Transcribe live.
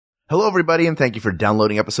Hello, everybody, and thank you for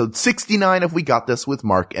downloading episode 69 of We Got This with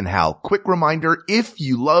Mark and Hal. Quick reminder, if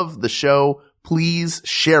you love the show, please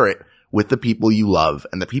share it with the people you love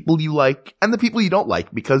and the people you like and the people you don't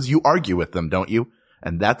like, because you argue with them, don't you?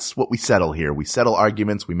 And that's what we settle here. We settle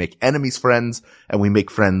arguments, we make enemies friends, and we make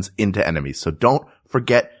friends into enemies. So don't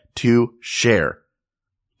forget to share.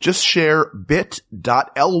 Just share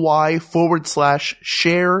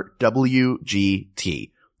bit.ly/share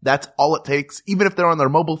WGT. That's all it takes. Even if they're on their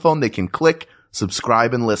mobile phone, they can click,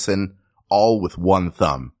 subscribe, and listen, all with one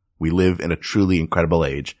thumb. We live in a truly incredible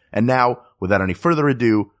age. And now, without any further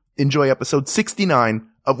ado, enjoy episode 69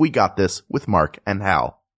 of We Got This with Mark and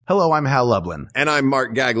Hal. Hello, I'm Hal Lublin. And I'm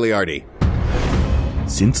Mark Gagliardi.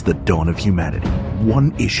 All the dawn of humanity,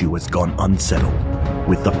 one issue has gone unsettled.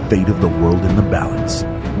 With the fate of the world in the balance,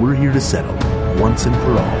 we're here to settle, once and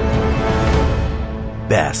for all,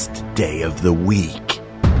 best day of the week.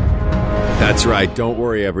 That's right. Don't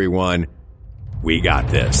worry, everyone. We got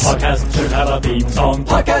this. Podcast should have a theme song.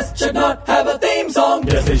 Podcast should not have a theme song.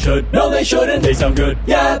 Yes, they should. No, they shouldn't. They sound good.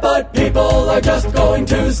 Yeah, but people are just going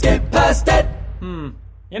to skip past it. You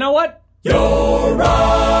know what? You're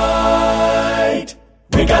right.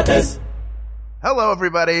 We got this. Hello,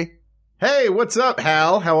 everybody. Hey, what's up,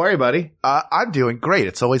 Hal? How are you, buddy? I'm doing great.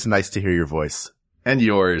 It's always nice to hear your voice. And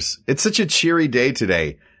yours. It's such a cheery day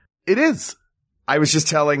today. It is. I was just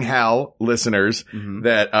telling Hal, listeners,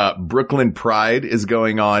 that Brooklyn Pride is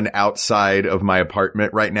going on outside of my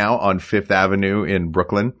apartment right now on 5th Avenue in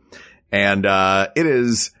Brooklyn. And it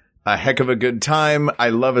is a heck of a good time. I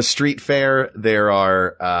love a street fair. There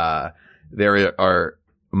are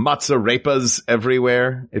mazzarepas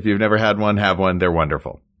everywhere. If you've never had one, have one. They're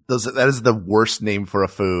wonderful. That is the worst name for a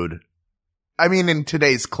food. I mean, in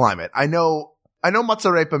today's climate. I know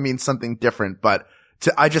mazzarepa means something different, but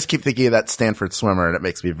I just keep thinking of that Stanford swimmer, and it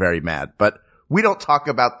makes me very mad. But we don't talk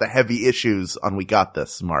about the heavy issues on We Got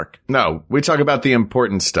This, Mark. No, we talk about the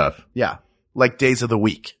important stuff. Yeah, like days of the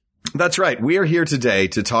week. That's right. We are here today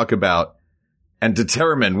to talk about and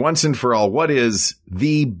determine once and for all what is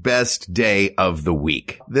the best day of the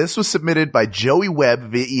week. This was submitted by Joey Webb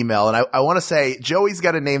via email, and I want to say Joey's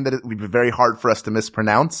got a name that it would be very hard for us to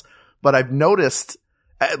mispronounce, but I've noticed,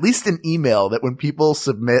 at least in email, that when people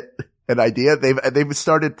submit an idea, they've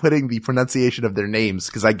started putting the pronunciation of their names,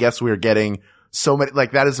 because I guess we're getting so many,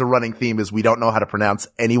 like that is a running theme, is we don't know how to pronounce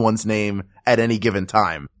anyone's name at any given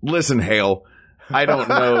time. Listen, Hale, I don't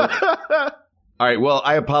know. All right, well,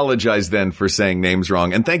 I apologize then for saying names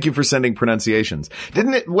wrong, and thank you for sending pronunciations.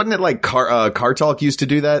 Wasn't it like Car Talk used to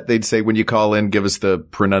do that? They'd say when you call in, give us the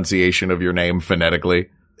pronunciation of your name phonetically.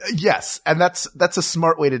 Yes, and that's a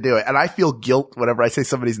smart way to do it. And I feel guilt whenever I say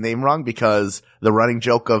somebody's name wrong, because the running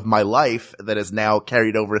joke of my life that is now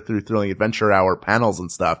carried over through Thrilling Adventure Hour panels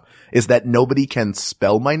and stuff is that nobody can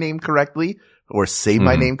spell my name correctly or say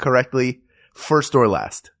my name correctly, first or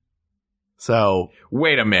last. So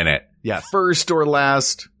wait a minute. Yes. First or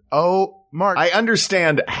last? Oh, Mark. I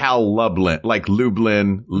understand Hal Lublin, like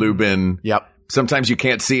Lublin, Lubin. Yep. Sometimes you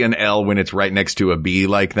can't see an L when it's right next to a B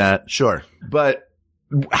like that. Sure. But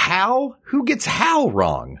Hal? Who gets Hal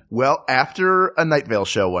wrong? Well, after a Night Vale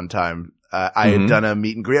show one time, I had done a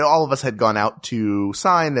meet and greet. All of us had gone out to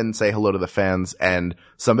sign and say hello to the fans, and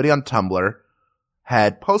somebody on Tumblr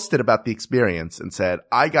had posted about the experience and said,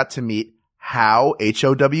 I got to meet How,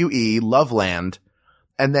 Howe, Loveland,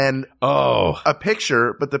 and then a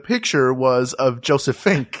picture, but the picture was of Joseph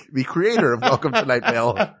Fink, the creator of Welcome to Night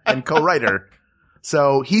Vale and co-writer.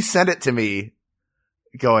 So he sent it to me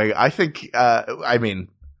going, I think he said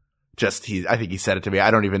it to me.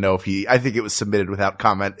 I don't even know I think it was submitted without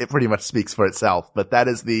comment. It pretty much speaks for itself, but that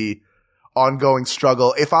is the ongoing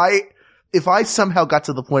struggle. If I somehow got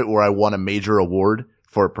to the point where I won a major award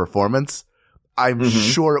for a performance, I'm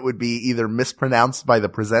sure it would be either mispronounced by the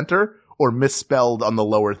presenter or misspelled on the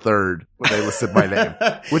lower third when they listed my name,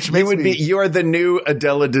 which makes you're the new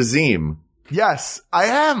Adela Dazeem. Yes, I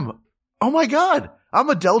am. Oh my God. I'm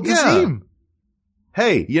Adele Dazeem.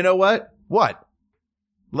 Hey, you know what? What?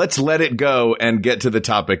 Let's let it go and get to the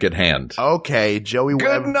topic at hand. Okay, Joey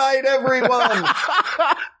Webb. Good night, everyone.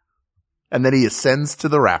 And then he ascends to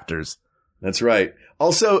the rafters. That's right.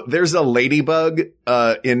 Also, there's a ladybug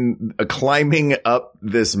climbing up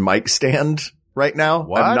this mic stand right now.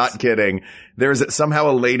 What? I'm not kidding. There's somehow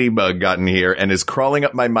a ladybug gotten here and is crawling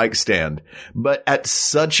up my mic stand, but at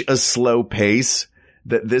such a slow pace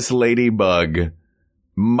that this ladybug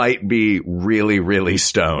might be really, really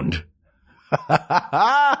stoned.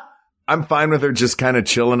 I'm fine with her just kind of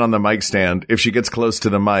chilling on the mic stand. If she gets close to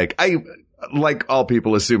the mic, I, like all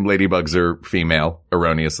people, assume ladybugs are female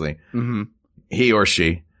erroneously. Mm-hmm. He or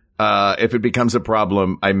she. if it becomes a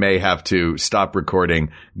problem, I may have to stop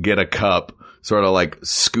recording, get a cup, sort of like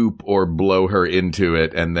scoop or blow her into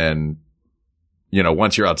it. And then,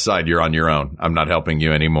 once you're outside, you're on your own. I'm not helping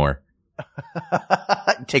you anymore.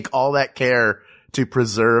 Take all that care to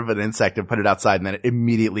preserve an insect and put it outside, and then it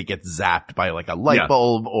immediately gets zapped by like a light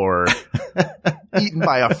bulb or eaten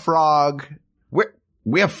by a frog.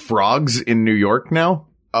 We have frogs in New York now?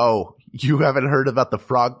 Oh, you haven't heard about the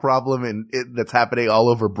frog problem that's happening all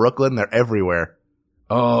over Brooklyn? They're everywhere.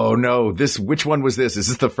 Oh no, which one was this? Is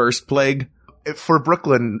this the first plague? For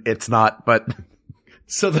Brooklyn, it's not, but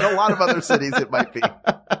so in a lot of other cities it might be.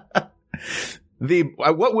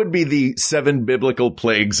 What would be the 7 biblical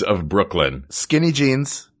plagues of Brooklyn? Skinny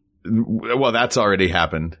jeans. Well, that's already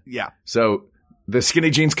happened. Yeah. So the skinny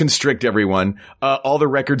jeans constrict everyone. All the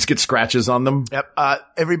records get scratches on them. Yep.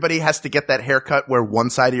 Everybody has to get that haircut where one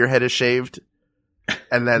side of your head is shaved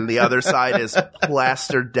and then the other side is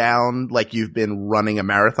plastered down like you've been running a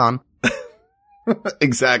marathon.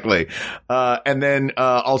 Exactly. And then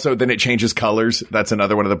also then it changes colors. That's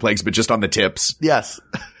another one of the plagues, but just on the tips. Yes.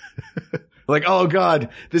 Like, oh God,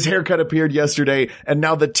 this haircut appeared yesterday and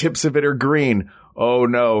now the tips of it are green. Oh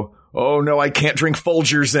no, I can't drink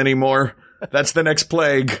Folgers anymore. That's the next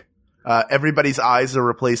plague. Everybody's eyes are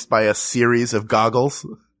replaced by a series of goggles.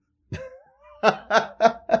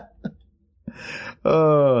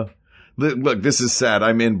 Look, this is sad.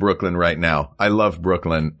 I'm in Brooklyn right now. I love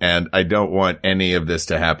Brooklyn and I don't want any of this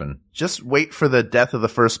to happen. Just wait for the death of the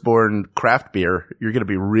firstborn craft beer. You're going to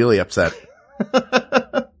be really upset.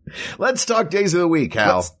 Let's talk days of the week,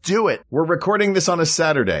 Hal. Let's do it. We're recording this on a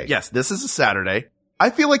Saturday. Yes, this is a Saturday. I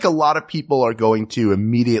feel like a lot of people are going to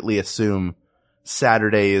immediately assume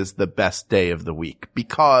Saturday is the best day of the week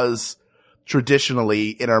because traditionally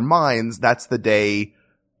in our minds, that's the day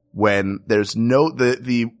when there's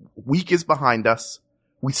the week is behind us.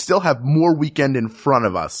 We still have more weekend in front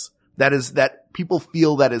of us. That people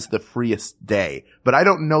feel that is the freest day, but I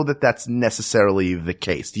don't know that that's necessarily the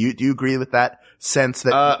case. Do you agree with that sense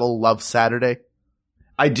that people love Saturday?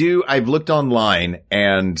 I do. I've looked online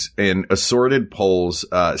and in assorted polls,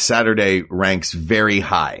 Saturday ranks very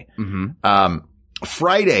high. Mm-hmm.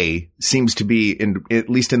 Friday seems to be at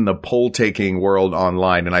least in the poll taking world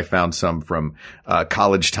online. And I found some from,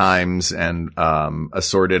 College Times and,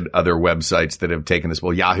 assorted other websites that have taken this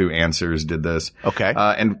poll. Yahoo Answers did this. Okay.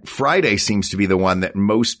 And Friday seems to be the one that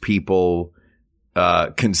most people,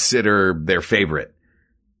 consider their favorite.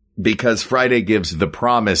 Because Friday gives the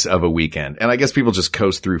promise of a weekend. And I guess people just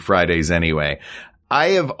coast through Fridays anyway. I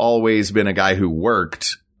have always been a guy who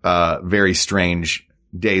worked, very strange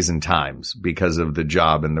days and times because of the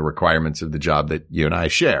job and the requirements of the job that you and I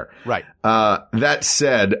share. Right. That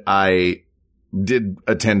said, I did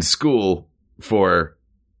attend school for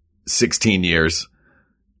 16 years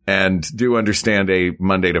and do understand a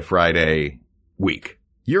Monday to Friday week.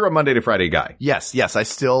 You're a Monday to Friday guy. Yes. I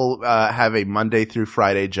still have a Monday through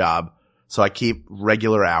Friday job, so I keep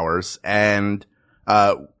regular hours. And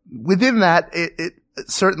within that, it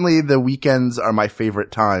certainly the weekends are my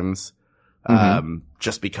favorite times.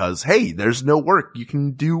 Just because, hey, there's no work, you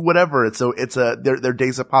can do whatever. They're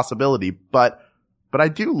days of possibility. But I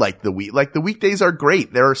do like the week. Like the weekdays are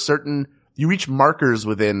great. There are you reach markers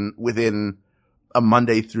within a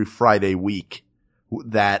Monday through Friday week.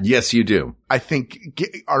 That yes, you do. I think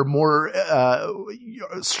are more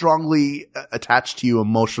strongly attached to you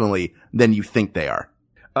emotionally than you think they are.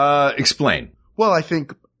 Explain. Well, I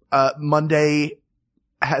think Monday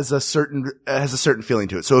has a certain feeling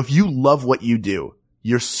to it. So if you love what you do,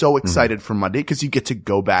 you're so excited for Monday because you get to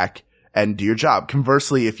go back and do your job.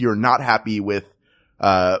 Conversely, if you're not happy with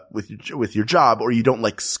your job or you don't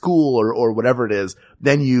like school or whatever it is,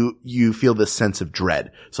 then you feel this sense of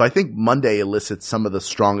dread. So I think Monday elicits some of the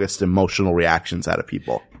strongest emotional reactions out of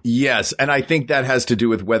people. Yes. And I think that has to do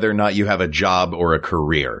with whether or not you have a job or a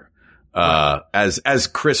career. As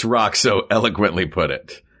Chris Rock so eloquently put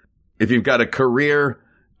it, if you've got a career,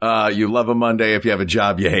 you love a Monday. If you have a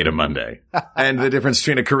job, you hate a Monday. And the difference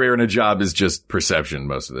between a career and a job is just perception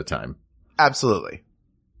most of the time. Absolutely.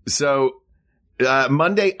 So,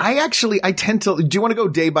 Monday, I tend to, do you want to go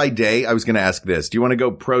day by day? I was going to ask this. Do you want to go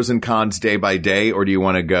pros and cons day by day, or do you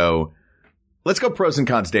want to go, let's go pros and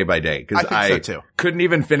cons day by day? Cause I think so too. Couldn't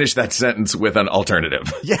even finish that sentence with an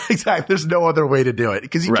alternative. Yeah, exactly. There's no other way to do it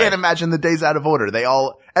because you can't imagine the days out of order. They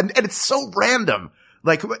all, and it's so random.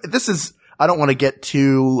 Like I don't want to get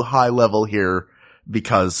too high level here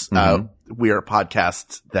because, we are a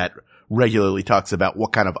podcast that regularly talks about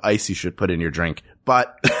what kind of ice you should put in your drink.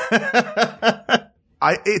 But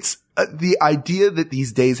it's the idea that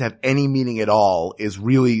these days have any meaning at all is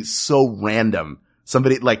really so random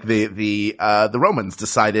Somebody like the Romans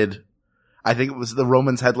decided, I think it was the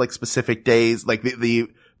Romans had like specific days, like the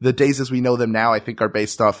days as we know them now, I think are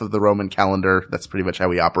based off of the Roman calendar. That's pretty much how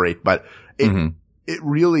we operate. But it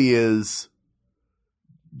really is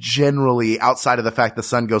generally, outside of the fact the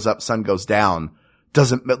sun goes up, sun goes down,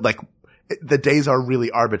 doesn't like, the days are really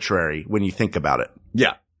arbitrary when you think about it.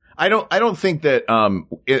 Yeah. I don't think that,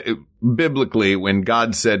 biblically, when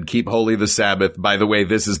God said, keep holy the Sabbath, by the way,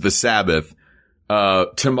 this is the Sabbath,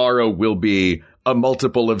 tomorrow will be a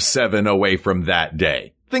multiple of 7 away from that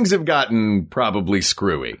day. Things have gotten probably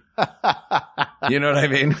screwy. You know what I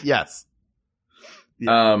mean? Yes.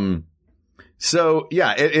 Yeah. So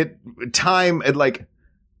yeah, time, like,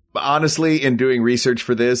 honestly, in doing research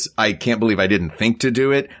for this, I can't believe I didn't think to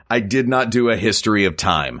do it. I did not do a history of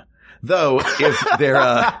time. Though,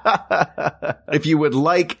 if you would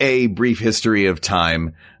like a brief history of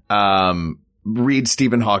time, read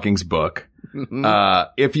Stephen Hawking's book.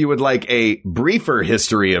 If you would like a briefer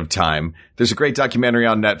history of time, there's a great documentary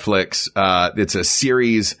on Netflix. It's a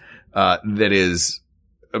series, that is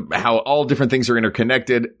how all different things are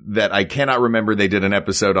interconnected that I cannot remember. They did an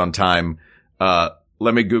episode on time.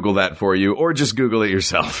 Let me Google that for you, or just Google it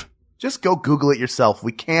yourself. Just go Google it yourself.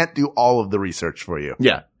 We can't do all of the research for you.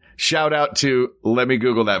 Yeah. Shout out to Let Me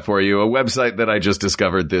Google That For You, a website that I just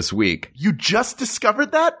discovered this week. You just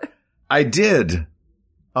discovered that? I did.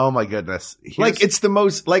 Oh my goodness. Like, it's the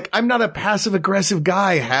most, like, I'm not a passive aggressive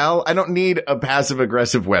guy, Hal. I don't need a passive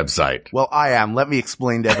aggressive website. Well, I am. Let me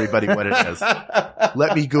explain to everybody what it is.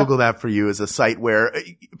 Let Me Google That For You is a site where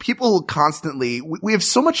people constantly, we have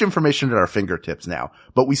so much information at our fingertips now,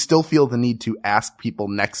 but we still feel the need to ask people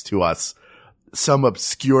next to us some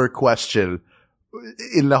obscure question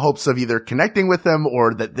in the hopes of either connecting with them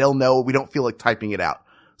or that they'll know. We don't feel like typing it out.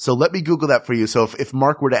 So let me Google that for you. So if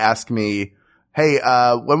Mark were to ask me, hey,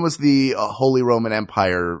 when was the Holy Roman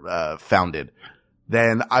Empire founded?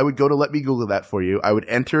 Then I would go to Let Me Google That For You. I would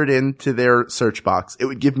enter it into their search box. It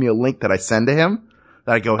would give me a link that I send to him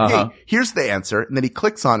that I go, hey, here's the answer. And then he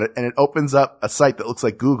clicks on it and it opens up a site that looks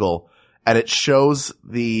like Google and it shows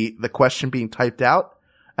the question being typed out.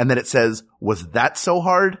 And then it says, was that so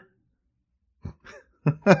hard?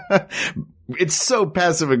 It's so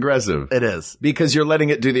passive aggressive. It is. Because you're letting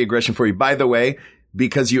it do the aggression for you. By the way,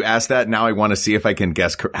 because you asked that, now I want to see if I can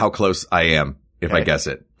guess how close I am if I guess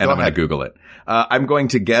it. And I'm going to Google it. I'm going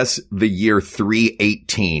to guess the year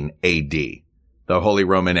 318 AD. The Holy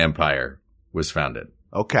Roman Empire was founded.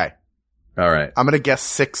 Okay. All right. I'm going to guess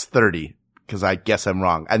 630 because I guess I'm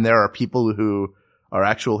wrong. And there are people who are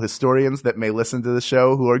actual historians that may listen to the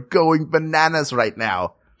show who are going bananas right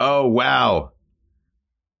now. Oh, wow.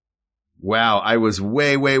 Wow. I was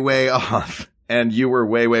way, way, way off. And you were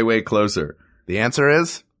way, way, way closer. The answer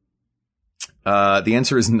is? The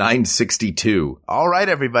answer is 962. All right,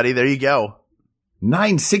 everybody. There you go.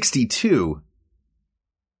 962?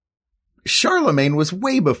 Charlemagne was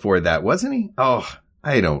way before that, wasn't he? Oh,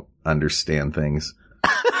 I don't understand things.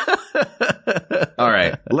 All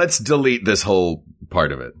right. Let's delete this whole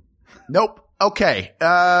part of it. Nope. Okay.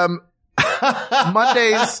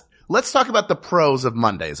 Mondays. Let's talk about the pros of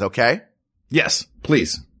Mondays, okay? Yes,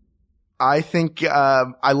 please. I think,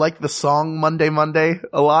 I like the song Monday, Monday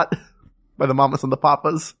a lot by the Mamas and the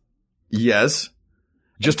Papas. Yes.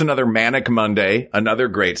 Just Another Manic Monday. Another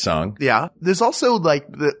great song. Yeah. There's also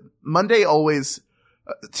like the Monday always,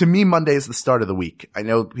 to me, Monday is the start of the week. I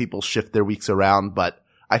know people shift their weeks around, but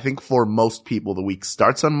I think for most people, the week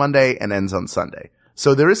starts on Monday and ends on Sunday.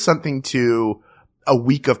 So there is something to a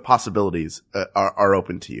week of possibilities are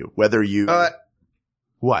open to you, whether you,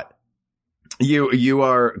 what? You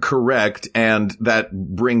are correct. And that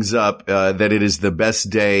brings up, that it is the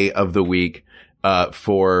best day of the week,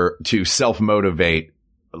 to self-motivate,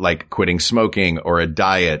 like quitting smoking or a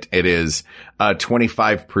diet. It is,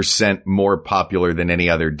 25% more popular than any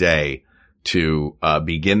other day to,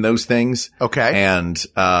 begin those things. Okay.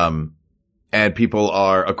 And people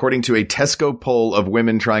are, according to a Tesco poll of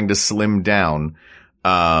women trying to slim down,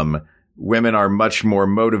 women are much more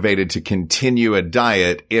motivated to continue a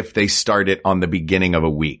diet if they start it on the beginning of a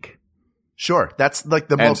week. Sure. That's like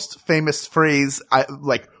the most famous phrase.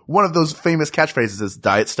 Like one of those famous catchphrases is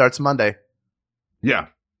diet starts Monday. Yeah.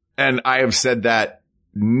 And I have said that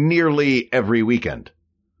nearly every weekend.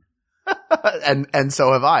 and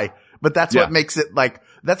so have I. But that's what makes it like,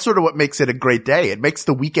 that's sort of what makes it a great day. It makes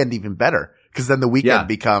the weekend even better because then the weekend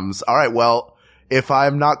becomes, all right, well, if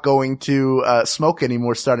I'm not going to smoke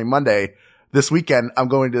anymore starting Monday, this weekend, I'm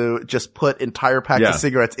going to just put entire packs of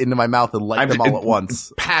cigarettes into my mouth and light them all at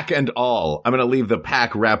once. Pack and all. I'm going to leave the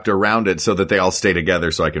pack wrapped around it so that they all stay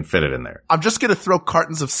together so I can fit it in there. I'm just going to throw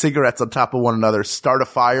cartons of cigarettes on top of one another, start a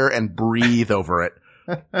fire, and breathe over it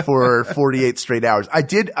for 48 straight hours. I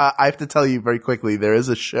have to tell you very quickly, there is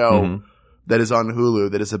a show that is on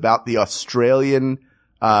Hulu that is about the Australian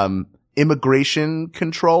immigration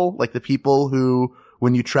control, like the people who,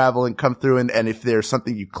 when you travel and come through and if there's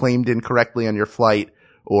something you claimed incorrectly on your flight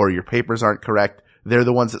or your papers aren't correct, they're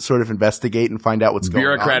the ones that sort of investigate and find out what's going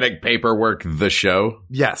on. Bureaucratic paperwork, the show?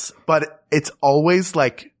 Yes. But it's always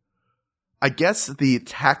like, I guess the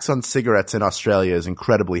tax on cigarettes in Australia is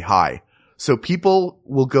incredibly high. So people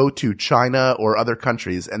will go to China or other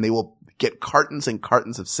countries and they will get cartons and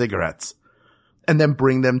cartons of cigarettes and then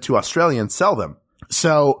bring them to Australia and sell them.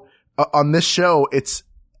 So on this show, it's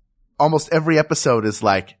almost every episode is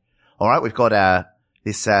like, all right, we've got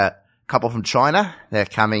this couple from China. They're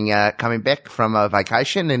coming back from a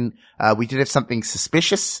vacation, and we did have something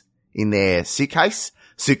suspicious in their suitcase.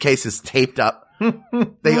 Suitcase is taped up.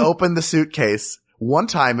 They opened the suitcase. One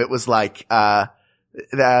time it was like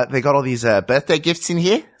they got all these birthday gifts in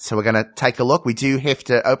here, so we're gonna take a look. We do have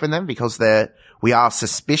to open them because we are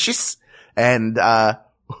suspicious. And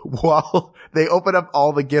while they open up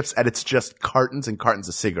all the gifts and it's just cartons and cartons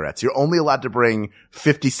of cigarettes. You're only allowed to bring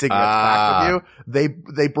 50 cigarettes back with you.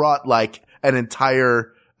 They brought like an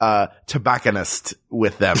entire tobacconist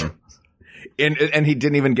with them. And he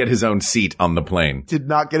didn't even get his own seat on the plane. Did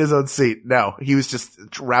not get his own seat. No, he was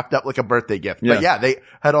just wrapped up like a birthday gift. Yeah. But yeah, they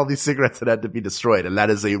had all these cigarettes that had to be destroyed, and that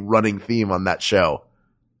is a running theme on that show.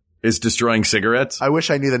 Is destroying cigarettes? I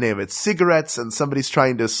wish I knew the name. It's cigarettes, and somebody's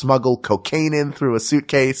trying to smuggle cocaine in through a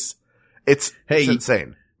suitcase. It's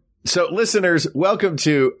insane. So listeners, welcome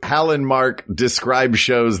to Hal and Mark describe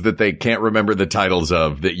shows that they can't remember the titles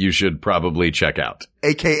of that you should probably check out.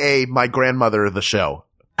 AKA My Grandmother, the show.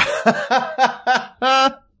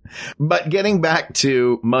 But getting back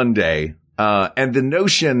to Monday, and the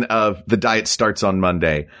notion of the diet starts on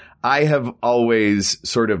Monday, I have always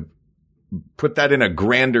sort of put that in a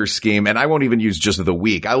grander scheme, and I won't even use just the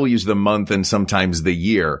week. I will use the month and sometimes the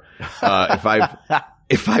year.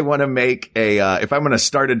 If I want to make if I'm going to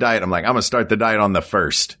start a diet, I'm like, I'm going to start the diet on the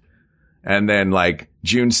 1st. And then like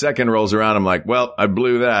June 2nd rolls around. I'm like, well, I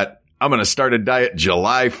blew that. I'm going to start a diet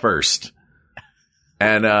July 1st.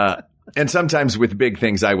 And sometimes with big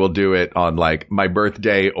things, I will do it on like my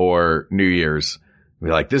birthday or New Year's. Be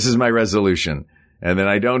like, this is my resolution. And then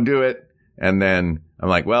I don't do it. And then I'm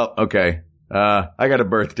like, well, okay, I got a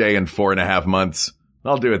birthday in 4.5 months.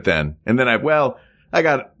 I'll do it then. And then I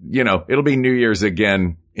got, it'll be New Year's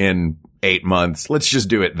again in 8 months. Let's just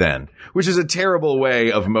do it then, which is a terrible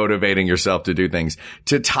way of motivating yourself to do things,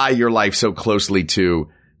 to tie your life so closely to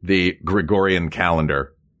the Gregorian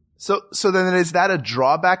calendar. So then is that a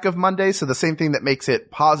drawback of Monday? So the same thing that makes it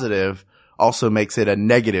positive also makes it a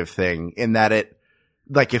negative thing in that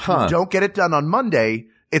if you don't get it done on Monday,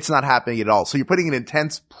 it's not happening at all. So you're putting an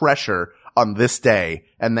intense pressure on this day.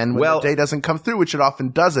 And then when the day doesn't come through, which it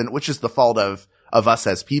often doesn't, which is the fault of us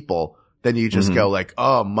as people, then you just go like,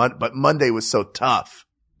 oh, but Monday was so tough.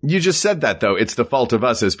 You just said that though. It's the fault of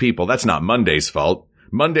us as people. That's not Monday's fault.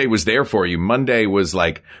 Monday was there for you. Monday was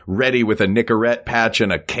like ready with a Nicorette patch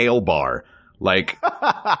and a kale bar. Like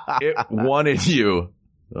it wanted you.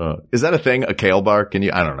 Is that a thing? A kale bar?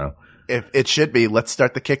 I don't know. If it should be, let's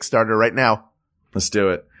start the Kickstarter right now. Let's do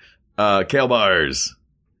it. Kale bars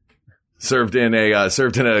served in a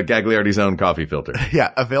Gagliardi's own coffee filter.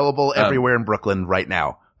 Yeah. Available everywhere in Brooklyn right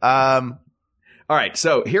now. All right.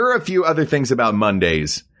 So here are a few other things about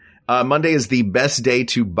Mondays. Monday is the best day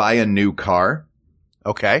to buy a new car.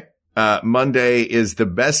 Okay. Monday is the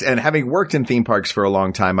best, and having worked in theme parks for a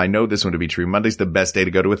long time, I know this one to be true. Monday's the best day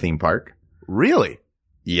to go to a theme park. Really?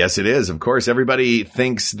 Yes, it is. Of course, everybody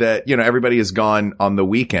thinks that, everybody is gone on the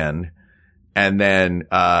weekend. And then,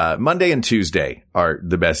 Monday and Tuesday are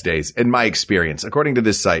the best days in my experience. According to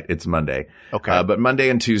this site, it's Monday. Okay. But Monday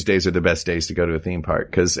and Tuesdays are the best days to go to a theme park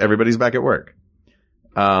because everybody's back at work.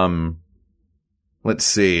 Let's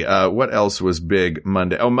see. What else was big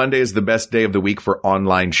Monday? Oh, Monday is the best day of the week for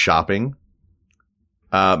online shopping.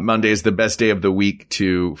 Monday is the best day of the week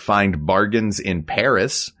to find bargains in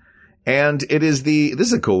Paris. And this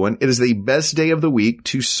is a cool one. It is the best day of the week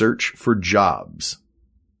to search for jobs.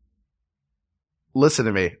 Listen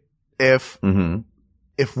to me. If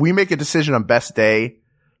we make a decision on best day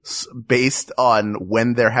based on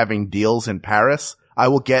when they're having deals in Paris, I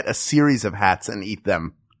will get a series of hats and eat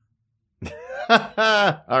them. All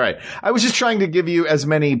right. I was just trying to give you as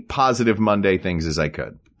many positive Monday things as I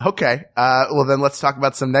could. Okay. Well, then let's talk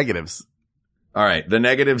about some negatives. All right. The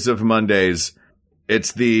negatives of Mondays.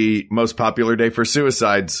 It's the most popular day for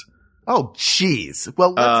suicides. Oh, jeez.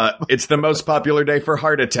 Well, it's the most popular day for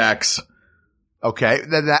heart attacks. Okay.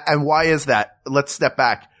 And why is that? Let's step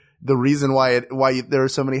back. The reason why there are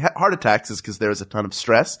so many heart attacks is because there's a ton of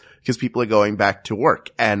stress because people are going back to work.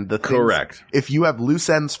 And correct. If you have loose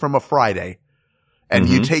ends from a Friday and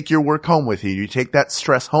you take your work home with you, you take that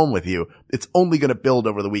stress home with you, it's only going to build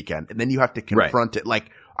over the weekend. And then you have to confront it.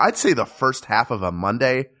 Like, I'd say the first half of a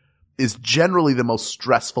Monday is generally the most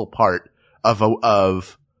stressful part of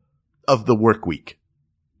the work week.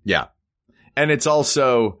 Yeah. And it's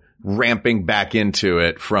also ramping back into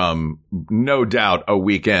it from no doubt a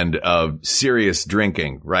weekend of serious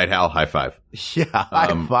drinking. Right, Hal? High five. Yeah.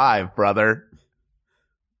 High five, brother.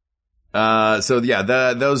 So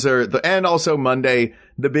yeah, those are and also Monday,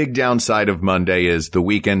 the big downside of Monday is the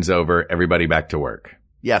weekend's over. Everybody back to work.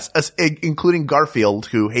 Yes. Including Garfield,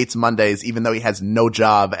 who hates Mondays, even though he has no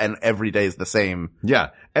job and every day is the same. Yeah.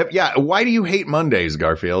 Yeah. Why do you hate Mondays,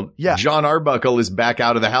 Garfield? Yeah. John Arbuckle is back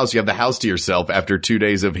out of the house. You have the house to yourself after 2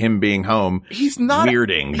 days of him being home. He's not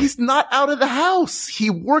weirding. He's not out of the house.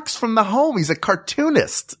 He works from the home. He's a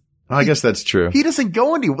cartoonist. I guess that's true. He doesn't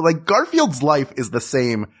go anywhere. Like, Garfield's life is the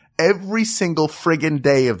same every single friggin'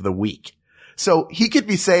 day of the week. So he could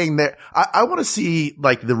be saying that, I want to see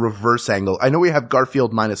like the reverse angle. I know we have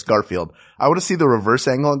Garfield minus Garfield. I want to see the reverse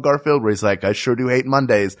angle on Garfield where he's like, I sure do hate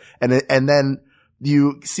Mondays. And then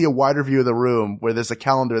you see a wider view of the room where there's a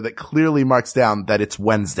calendar that clearly marks down that it's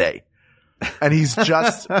Wednesday. And he's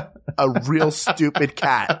just a real stupid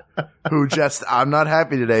cat who I'm not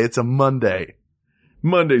happy today. It's a Monday.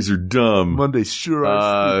 Mondays are dumb. Mondays sure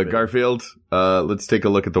are stupid. Garfield, let's take a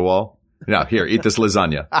look at the wall. Now, here, eat this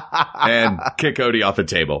lasagna and kick Odie off the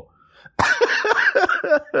table.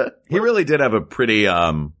 He really did have a pretty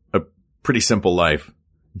simple life.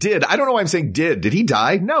 I don't know why I'm saying did. Did he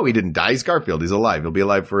die? No, he didn't die. He's Garfield. He's alive. He'll be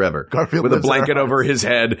alive forever. Garfield with a blanket over his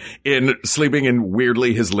head sleeping in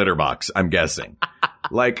weirdly his litter box, I'm guessing.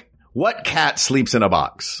 Like, what cat sleeps in a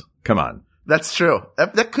box? Come on. That's true.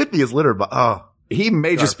 That could be his litter box. Oh. He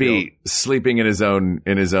may just be sleeping in his own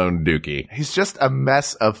dookie. He's just a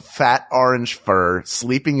mess of fat orange fur,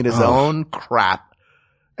 sleeping in his own crap,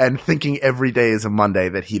 and thinking every day is a Monday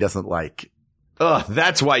that he doesn't like. Ugh,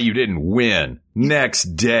 that's why you didn't win. Next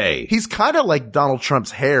day. He's kind of like Donald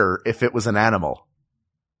Trump's hair if it was an animal.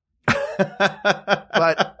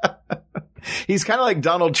 But he's kind of like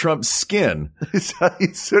Donald Trump's skin. He's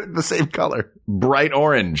sort of the same color. Bright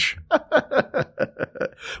orange.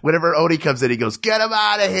 Whenever Odie comes in, he goes, get him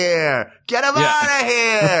out of here! Get him out of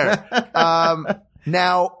here!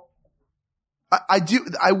 Now,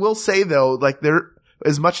 I will say though, like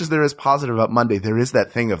as much as there is positive about Monday, there is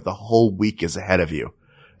that thing of the whole week is ahead of you.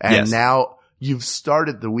 And now you've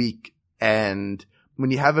started the week, and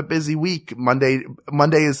when you have a busy week, Monday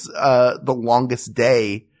is, the longest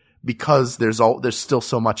day because there's still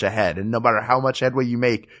so much ahead. And no matter how much headway you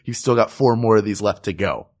make, you've still got 4 more of these left to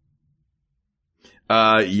go.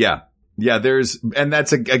 Yeah, and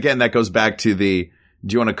that's again, that goes back to do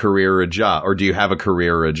you want a career or a job, or do you have a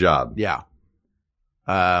career or a job? Yeah.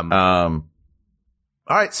 All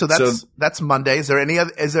right. So that's Monday. Is there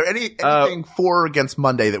anything for or against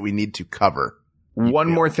Monday that we need to cover? One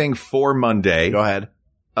more thing for Monday. Go ahead.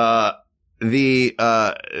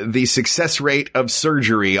 The success rate of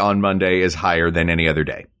surgery on Monday is higher than any other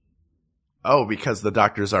day. Oh, because the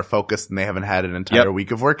doctors are focused and they haven't had an entire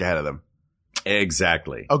week of work ahead of them.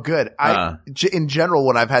 Exactly. Oh, good. In general,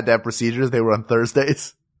 when I've had to have procedures, they were on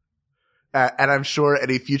Thursdays. And I'm sure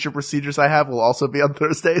any future procedures I have will also be on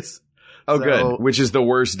Thursdays. Oh, good. Which is the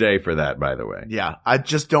worst day for that, by the way. Yeah. I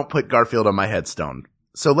just don't put Garfield on my headstone.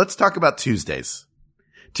 So let's talk about Tuesdays.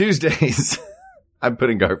 I'm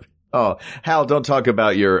putting Garfield. Oh, Hal, don't talk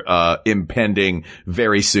about your impending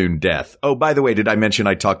very soon death. Oh, by the way, did I mention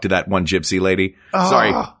I talked to that one gypsy lady?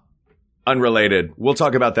 Sorry. Unrelated. We'll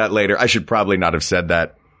talk about that later. I should probably not have said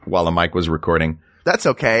that while the mic was recording. That's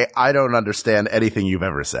okay. I don't understand anything you've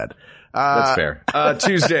ever said. That's fair.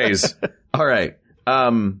 Tuesdays. All right.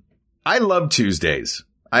 I love Tuesdays.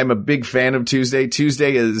 I'm a big fan of Tuesday.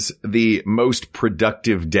 Tuesday is the most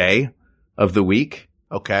productive day of the week.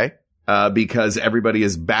 Okay. Because everybody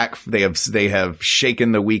is back. They have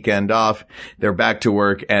shaken the weekend off. They're back to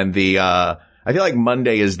work, and I feel like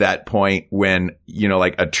Monday is that point when,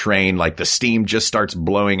 like a train, like the steam just starts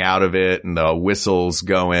blowing out of it and the whistles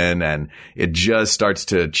go in and it just starts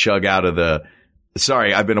to chug out of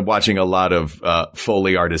sorry, I've been watching a lot of,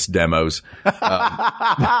 Foley artist demos. That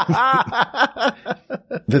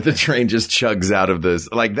the train just chugs out of this.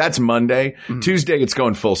 Like, that's Monday. Mm. Tuesday, it's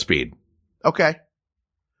going full speed. Okay.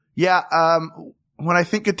 Yeah. When I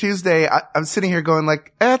think of Tuesday, I'm sitting here going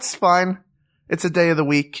like, it's fine. It's a day of the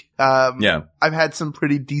week. Yeah. I've had some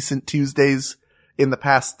pretty decent Tuesdays in the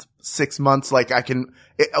past 6 months. Like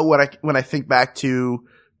when I think back to,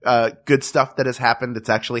 good stuff that has happened, it's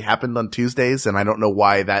actually happened on Tuesdays, and I don't know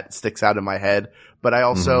why that sticks out in my head. But I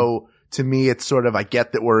also, to me, it's sort of, I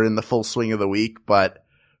get that we're in the full swing of the week, but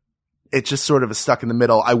it just sort of is stuck in the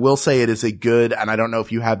middle. I will say it is a good, and I don't know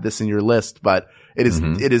if you have this in your list, but it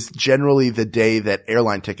is generally the day that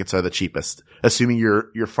airline tickets are the cheapest, assuming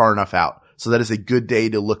you're far enough out. So that is a good day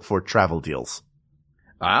to look for travel deals.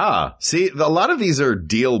 Ah, see, a lot of these are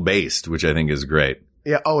deal based, which I think is great.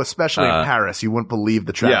 Yeah. Oh, especially in Paris. You wouldn't believe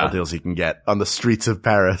the travel deals you can get on the streets of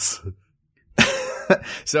Paris.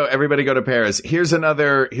 So everybody go to Paris. Here's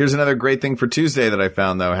another great thing for Tuesday that I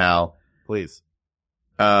found though, Hal. Please.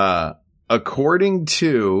 According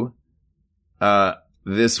to,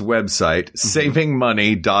 this website,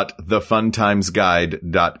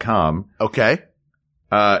 savingmoney.thefuntimesguide.com. Okay.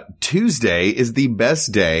 Tuesday is the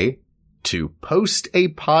best day to post a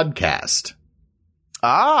podcast.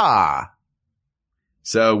 Ah.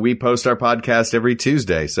 So we post our podcast every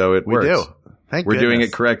Tuesday, so it works. We do. We're doing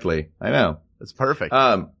it correctly. I know. It's perfect.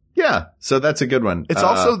 Yeah, so that's a good one. It's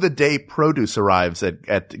also the day produce arrives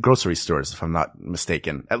at grocery stores, if I'm not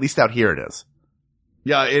mistaken. At least out here it is.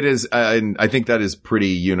 Yeah, it is. And I think that is pretty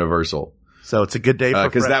universal. So it's a good day for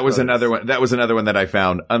because that was another one. That was another one that I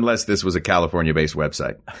found, unless this was a California-based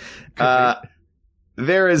website.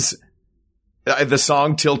 There is the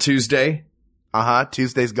song Till Tuesday.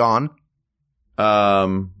 Tuesday's gone.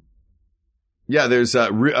 Yeah, there's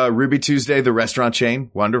Ruby Tuesday, the restaurant chain.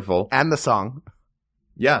 Wonderful. And the song.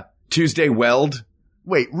 Yeah. Tuesday Weld.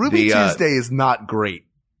 Wait, Ruby Tuesday is not great.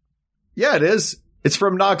 Yeah, it is. It's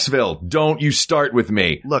from Knoxville. Don't you start with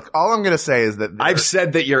me. Look, all I'm going to say is that I've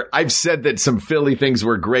said that some Philly things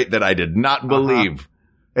were great that I did not believe.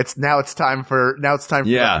 It's time for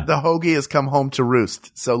the hoagie has come home to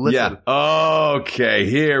roost. So listen. Yeah. Okay,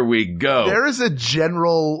 here we go. There is a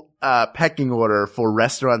general pecking order for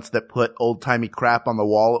restaurants that put old-timey crap on the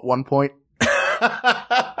wall at one point.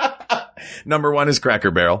 Number one is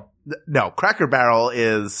Cracker Barrel. No, Cracker Barrel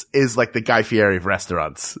is like the Guy Fieri of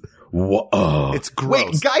restaurants. Whoa. It's gross.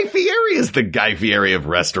 Wait, Guy Fieri is the Guy Fieri of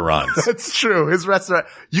restaurants. That's true. His restaurant.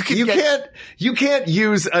 You can't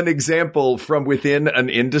use an example from within an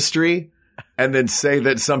industry and then say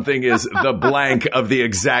that something is the blank of the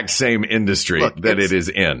exact same industry that it is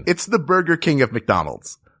in. It's the Burger King of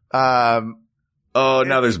McDonald's. Now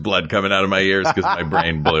there's blood coming out of my ears because my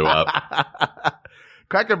brain blew up.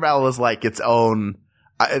 Cracker Barrel is like its own.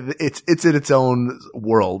 It's in its own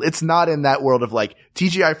world. It's not in that world of like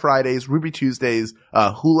TGI Fridays, Ruby Tuesdays,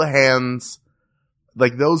 Hula Hands.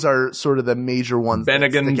 Like those are sort of the major ones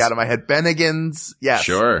that stick out of my head. Bennigan's. Yes.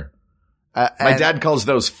 Sure. My dad calls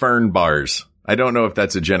those fern bars. I don't know if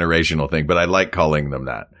that's a generational thing, but I like calling them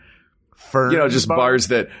that. Fern. Just bars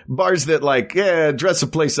that like, dress a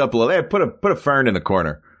place up a little. Hey, put a fern in the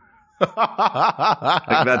corner.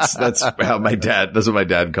 Like that's what my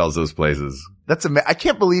dad calls those places. I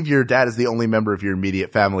can't believe your dad is the only member of your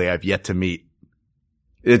immediate family I've yet to meet.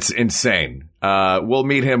 It's insane. We'll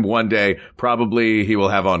meet him one day. Probably he will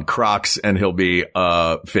have on Crocs and he'll be,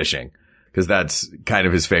 fishing. Cause that's kind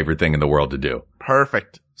of his favorite thing in the world to do.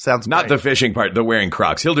 Perfect. Sounds Not great. the fishing part, the wearing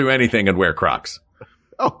Crocs. He'll do anything and wear Crocs.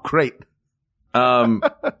 Oh, great. All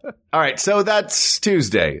right. So that's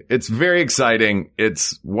Tuesday. It's very exciting.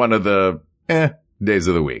 It's one of the days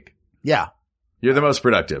of the week. Yeah. You're the most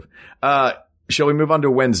productive. Shall we move on to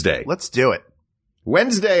Wednesday? Let's do it.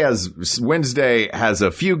 Wednesday has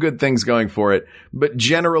a few good things going for it, but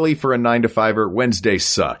generally for a 9-to-5er, Wednesday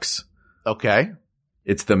sucks. Okay.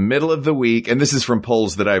 It's the middle of the week, and this is from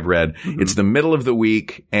polls that I've read. Mm-hmm. It's the middle of the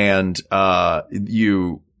week, and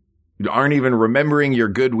you aren't even remembering your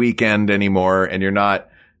good weekend anymore, and you're not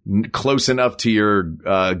close enough to your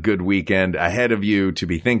good weekend ahead of you to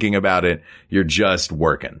be thinking about it. You're just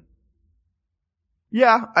working.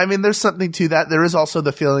 Yeah, I mean, there's something to that. There is also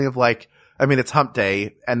the feeling of like, I mean, it's hump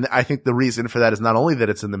day, and I think the reason for that is not only that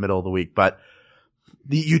it's in the middle of the week, but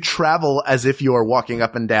you travel as if you are walking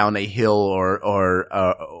up and down a hill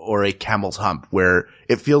or a camel's hump, where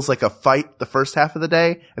it feels like a fight the first half of the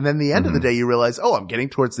day, and then the end of the day you realize, oh, I'm getting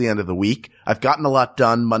towards the end of the week. I've gotten a lot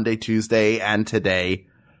done Monday, Tuesday, and today,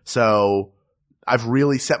 so I've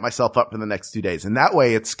really set myself up for the next 2 days. And that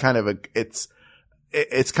way, it's kind of a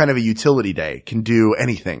utility day. Can do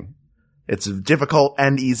anything. It's difficult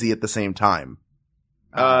and easy at the same time.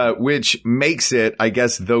 Which makes it, I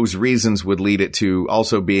guess those reasons would lead it to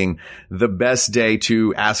also being the best day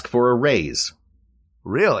to ask for a raise.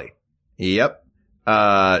 Really? Yep.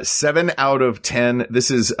 7 out of 10.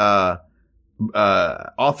 This is, Office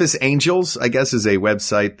Angels, I guess, is a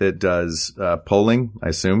website that does, polling, I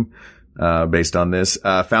assume, based on this,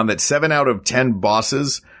 found that 7 out of 10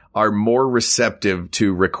 bosses are more receptive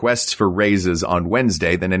to requests for raises on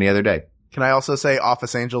Wednesday than any other day. Can I also say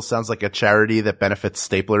Office Angels sounds like a charity that benefits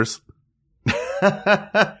staplers?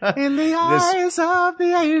 In the eyes of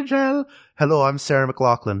the angel. Hello, I'm Sarah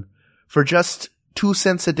McLachlan. For just 2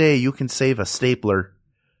 cents a day, you can save a stapler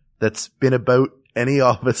that's been about any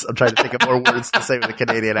office. I'm trying to think of more words to say with a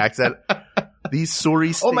Canadian accent. These sorry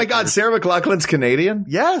staplers. Oh my God, Sarah McLachlan's Canadian?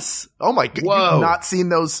 Yes. Oh my God. Whoa. You've not seen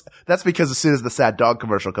those. That's because as soon as the sad dog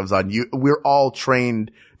commercial comes on, we're all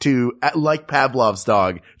trained to, like Pavlov's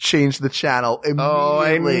dog, change the channel immediately. Oh,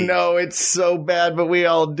 I know. It's so bad, but we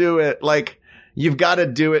all do it. Like, you've got to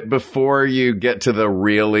do it before you get to the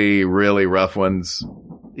really, really rough ones.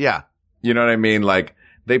 Yeah. You know what I mean? Like,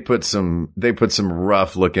 they put some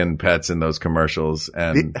rough looking pets in those commercials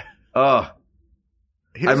and,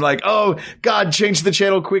 I'm like, oh God, change the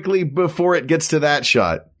channel quickly before it gets to that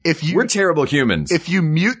shot. We're terrible humans. If you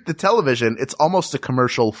mute the television, it's almost a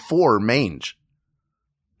commercial for mange.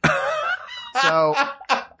 So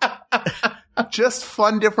just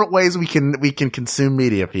fun different ways we can consume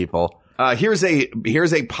media, people. Here's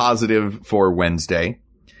a positive for Wednesday.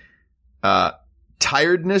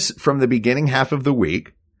 Tiredness from the beginning half of the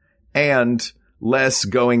week and less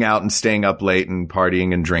going out and staying up late and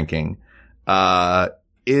partying and drinking,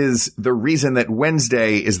 is the reason that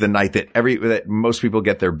Wednesday is the night that most people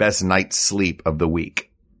get their best night's sleep of the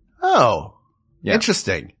week. Oh, yeah.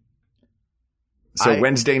 Interesting. So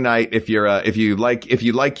Wednesday night, if you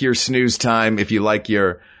like your snooze time, if you like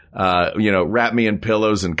your, wrap me in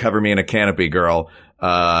pillows and cover me in a canopy, girl,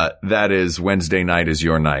 that is Wednesday night is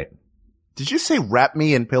your night. Did you say wrap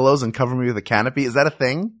me in pillows and cover me with a canopy? Is that a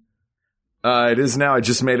thing? It is now. I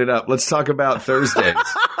just made it up. Let's talk about Thursdays.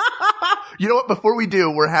 You know what? Before we do,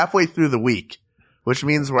 we're halfway through the week, which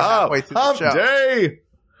means we're halfway through the show. Hump day!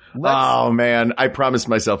 Oh man, I promised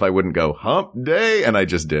myself I wouldn't go hump day, and I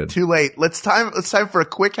just did. Too late. It's time for a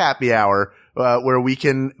quick happy hour, where we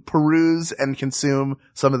can peruse and consume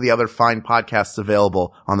some of the other fine podcasts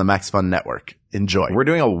available on the Max Fun Network. Enjoy. We're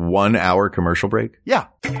doing a 1 hour commercial break? Yeah.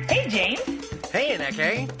 Hey, James. Hey,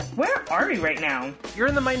 Aneke. Where are we right now? You're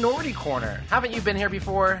in the minority corner. Haven't you been here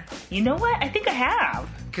before? You know what? I think I have.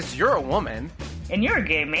 Because you're a woman. And you're a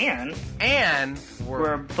gay man. And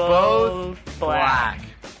we're both black.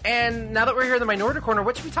 And now that we're here in the minority corner,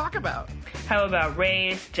 what should we talk about? How about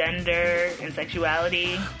race, gender, and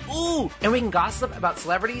sexuality? Ooh, and we can gossip about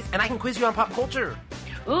celebrities, and I can quiz you on pop culture.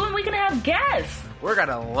 Ooh, and we can have guests. We're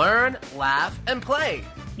gonna learn, laugh, and play.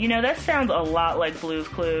 You know, that sounds a lot like Blue's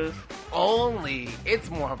Clues. Only it's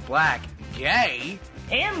more black, gay,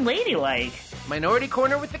 and ladylike. Minority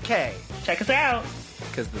Corner with the K. Check us out.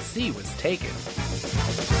 Because the C was taken.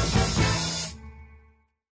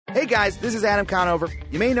 Hey guys, this is Adam Conover.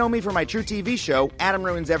 You may know me from my True TV show, Adam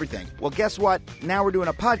Ruins Everything. Well, guess what? Now we're doing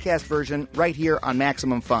a podcast version right here on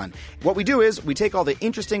Maximum Fun. What we do is we take all the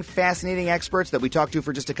interesting, fascinating experts that we talk to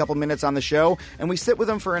for just a couple minutes on the show, and we sit with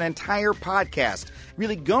them for an entire podcast,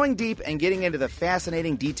 really going deep and getting into the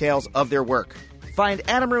fascinating details of their work. Find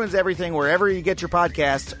Adam Ruins Everything wherever you get your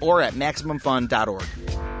podcasts or at MaximumFun.org.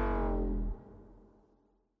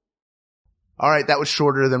 All right, that was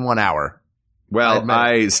shorter than 1 hour. Well,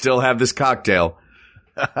 I still have this cocktail.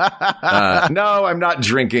 No, I'm not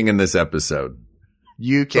drinking in this episode.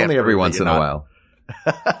 You can't. Only every once in a while.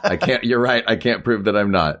 I can't. You're right. I can't prove that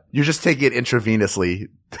I'm not. You're just taking it intravenously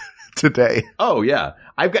today. Oh yeah.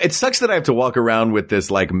 It sucks that I have to walk around with this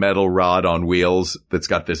like metal rod on wheels that's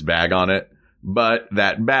got this bag on it, but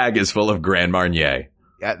that bag is full of Grand Marnier.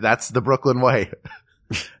 Yeah, that's the Brooklyn way.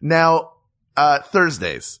 Now,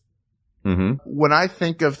 Thursdays. Mm-hmm. When I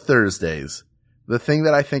think of Thursdays, the thing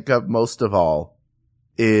that I think of most of all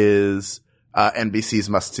is NBC's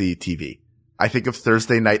must-see TV. I think of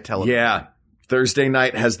Thursday night television. Yeah, Thursday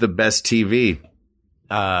night has the best TV.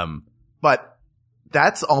 But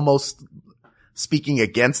that's almost speaking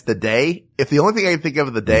against the day. If the only thing I can think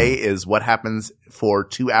of the day is what happens for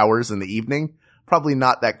 2 hours in the evening, probably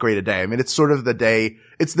not that great a day. I mean, it's sort of the day.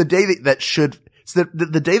 It's the day that should. It's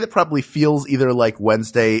the day that probably feels either like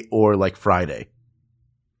Wednesday or like Friday.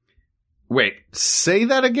 Wait, say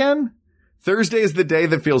that again? Thursday is the day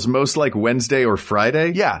that feels most like Wednesday or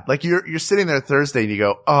Friday? Yeah, like you're sitting there Thursday and you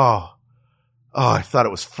go, oh, I thought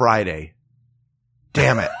it was Friday.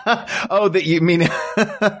 Damn it. Oh, that you mean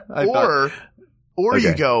or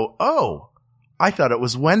you go, oh, I thought it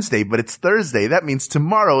was Wednesday, but it's Thursday. That means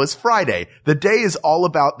tomorrow is Friday. The day is all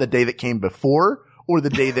about the day that came before or the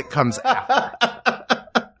day that comes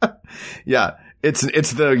after. Yeah.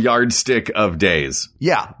 It's the yardstick of days.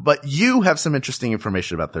 Yeah, but you have some interesting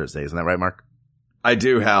information about Thursday. Isn't that right, Mark? I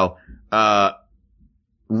do, Hal.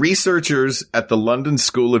 Researchers at the London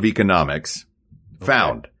School of Economics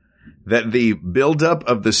found that the buildup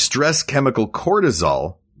of the stress chemical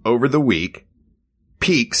cortisol over the week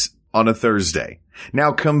peaks on a Thursday.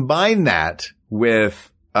 Now combine that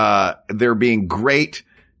with there being great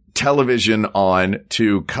television on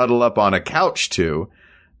to cuddle up on a couch to,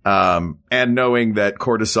 and knowing that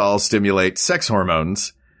cortisol stimulates sex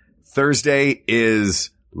hormones, Thursday is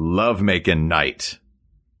lovemaking night.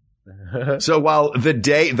 So while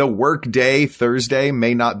the work day Thursday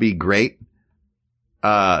may not be great,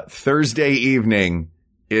 Thursday evening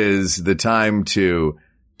is the time to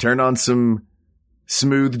turn on some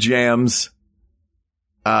smooth jams,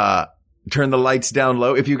 turn the lights down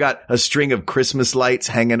low. If you got a string of Christmas lights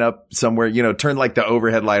hanging up somewhere, turn like the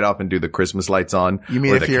overhead light off and do the Christmas lights on. You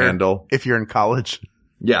mean or if the candle. If you're in college?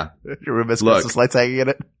 Yeah. Your room has Christmas lights hanging in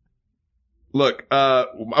it? Look,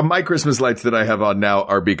 my Christmas lights that I have on now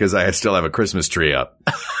are because I still have a Christmas tree up.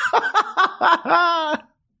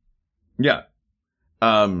 Yeah.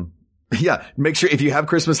 Yeah. Make sure if you have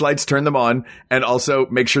Christmas lights, turn them on, and also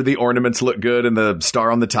make sure the ornaments look good and the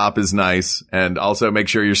star on the top is nice, and also make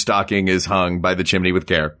sure your stocking is hung by the chimney with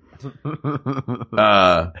care.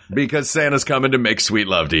 Because Santa's coming to make sweet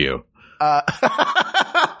love to you.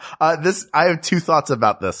 I have two thoughts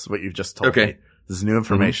about this, what you've just told me. This is new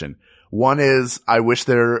information. Mm-hmm. One is, I wish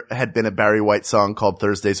there had been a Barry White song called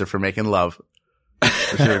Thursdays Are for Making Love.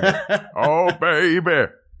 Oh,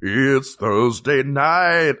 baby, it's Thursday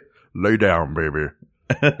night. Lay down, baby.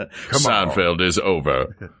 Seinfeld is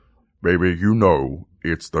over. Baby,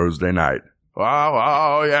 it's Thursday night.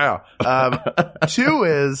 Oh, yeah. Two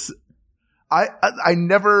is, I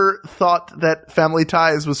never thought that Family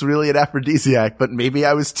Ties was really an aphrodisiac, but maybe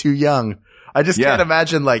I was too young. I just can't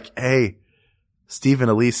imagine hey, Steve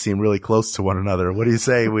and Elise seem really close to one another. What do you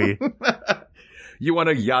say we? You want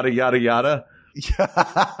a yada, yada, yada?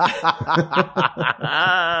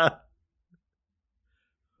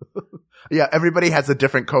 Yeah, everybody has a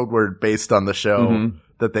different code word based on the show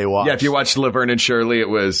that they watch. Yeah, if you watched Laverne and Shirley, it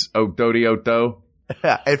was Ododi Oto.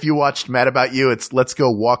 Yeah, if you watched Mad About You, it's Let's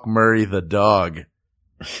Go Walk Murray the Dog.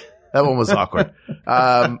 That one was awkward.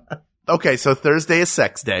 Okay, so Thursday is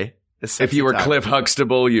sex day. If you were Cliff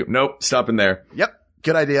Huxtable, nope, stopping there. Yep,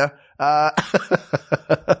 good idea. And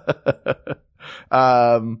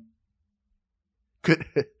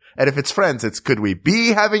if it's Friends, could we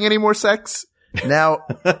be having any more sex? Now.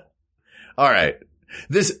 All right.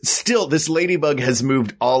 This ladybug has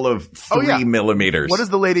moved all of 3 millimeters. What is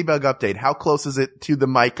the ladybug update? How close is it to the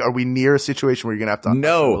mic? Are we near a situation where you're going to have to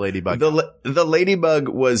the ladybug? The ladybug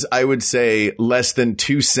was, I would say, less than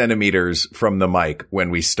 2 centimeters from the mic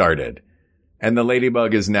when we started. And the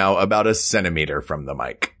ladybug is now about 1 centimeter from the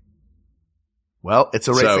mic. Well, it's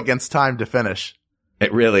a race against time to finish.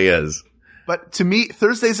 It really is. But to me,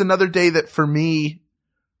 Thursday's another day that for me,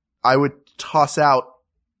 I would toss out.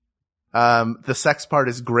 The sex part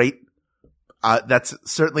is great. That's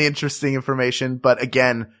certainly interesting information, but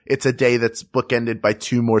again, it's a day that's bookended by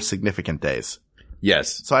 2 more significant days.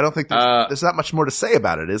 Yes. So I don't think there's not much more to say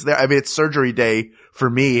about it, is there? I mean, it's surgery day for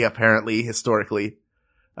me, apparently, historically.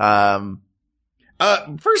 First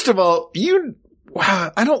of all,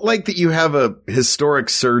 I don't like that you have a historic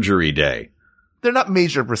surgery day. They're not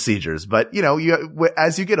major procedures, but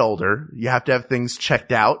as you get older, you have to have things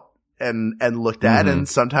checked out and looked at, and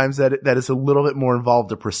sometimes that is a little bit more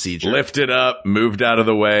involved a procedure. Lifted up, moved out of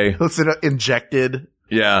the way. Injected.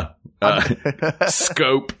 Yeah.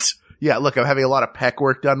 Scoped. Yeah, look, I'm having a lot of pec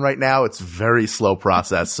work done right now. It's a very slow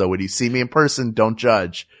process. So when you see me in person, don't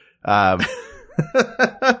judge. But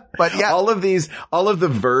yeah. All of the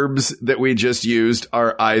verbs that we just used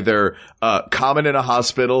are either common in a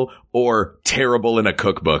hospital or terrible in a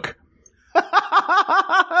cookbook.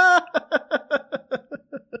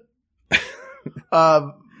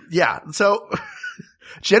 Yeah. So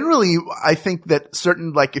generally, I think that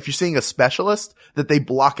certain, if you're seeing a specialist, that they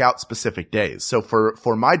block out specific days. So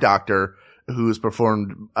for my doctor who's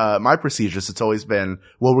performed, my procedures, it's always been,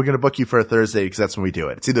 well, we're going to book you for a Thursday because that's when we do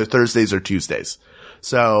it. It's either Thursdays or Tuesdays.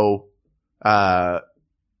 So, that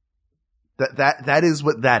is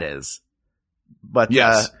what that is. But,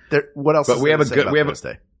 yes. What else? But is we have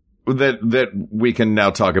Thursday? That we can now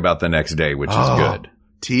talk about the next day, which is good.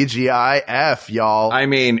 TGIF, y'all. I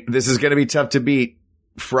mean, this is going to be tough to beat.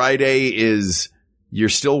 Friday is, you're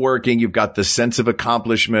still working. You've got the sense of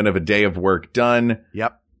accomplishment of a day of work done.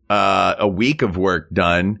 Yep. a week of work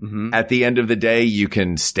done. Mm-hmm. At the end of the day, you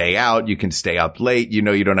can stay out. You can stay up late. You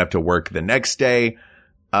know, you don't have to work the next day.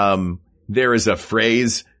 There is a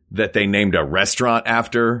phrase that they named a restaurant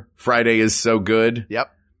after. Friday is so good.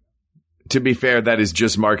 Yep. To be fair, that is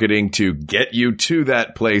just marketing to get you to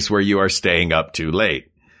that place where you are staying up too late.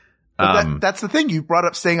 That's the thing. You brought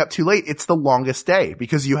up staying up too late. It's the longest day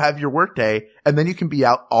because you have your work day and then you can be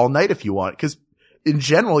out all night if you want. Because in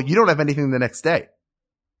general, you don't have anything the next day.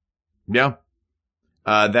 Yeah.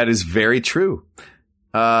 That is very true.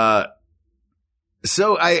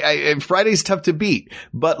 So Friday's tough to beat,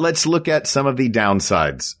 but let's look at some of the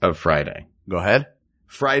downsides of Friday. Go ahead.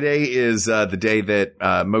 Friday is the day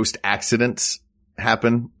that most accidents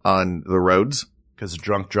happen on the roads. Because of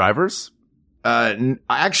drunk drivers?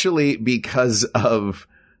 Actually, because of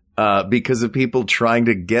people trying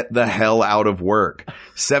to get the hell out of work.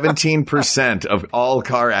 17% of all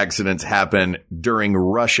car accidents happen during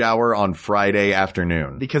rush hour on Friday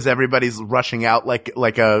afternoon. Because everybody's rushing out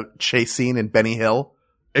like a chase scene in Benny Hill.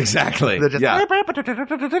 Exactly. They're just Yeah.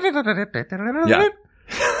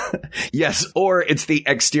 Yes, or it's the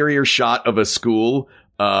exterior shot of a school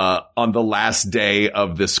on the last day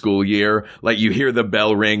of the school year. Like you hear the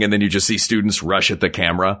bell ring and then you just see students rush at the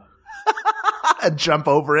camera. And jump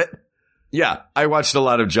over it. Yeah, I watched a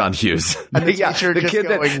lot of John Hughes. And the teacher just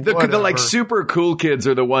going, the like super cool kids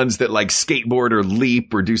are the ones that like skateboard or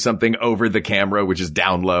leap or do something over the camera, which is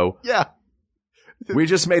down low. Yeah. We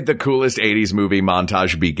just made the coolest 80s movie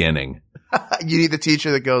montage beginning. You need the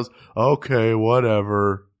teacher that goes, okay,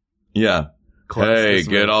 whatever. Yeah. Hey,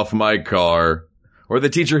 get off my car. Or the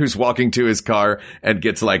teacher who's walking to his car and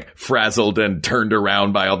gets like frazzled and turned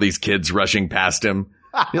around by all these kids rushing past him.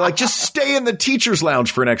 You're like, just stay in the teacher's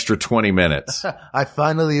lounge for an extra 20 minutes. I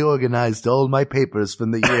finally organized all my papers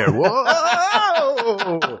from the year.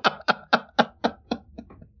 Whoa!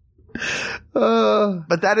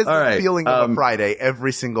 But that is the feeling of a Friday.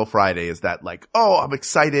 Every single Friday is that like, oh, I'm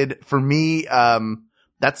excited. For me,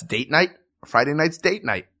 that's date night. Friday night's date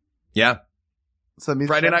night. Yeah. So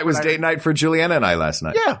Friday night was date night for Juliana and I last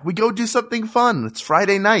night. Yeah. We go do something fun. It's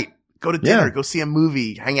Friday night. Go to dinner, go see a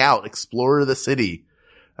movie, hang out, explore the city.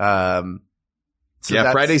 So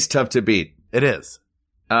yeah, Friday's tough to beat. It is.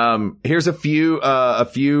 Here's another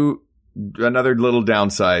little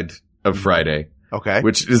downside of Friday. Okay.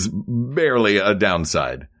 Which is barely a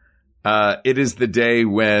downside. It is the day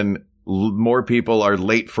when more people are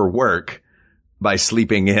late for work by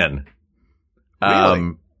sleeping in.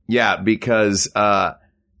 Really? Yeah, because,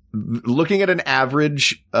 looking at an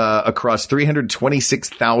average, across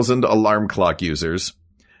 326,000 alarm clock users,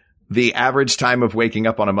 the average time of waking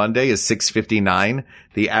up on a Monday is 6:59.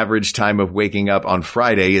 The average time of waking up on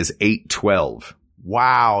Friday is 8:12.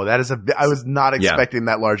 Wow. I was not expecting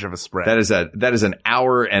that large of a spread. That is an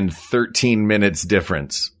hour and 13 minutes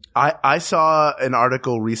difference. I saw an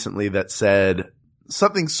article recently that said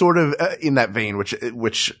something sort of in that vein,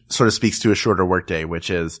 which sort of speaks to a shorter workday, which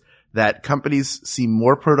is that companies see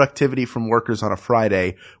more productivity from workers on a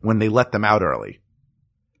Friday when they let them out early.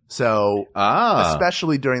 So,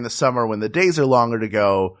 especially during the summer when the days are longer to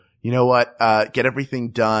go, you know what, get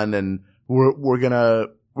everything done and we're gonna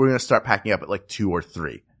start packing up at like 2 or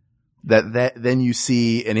 3. Then you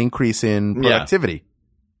see an increase in productivity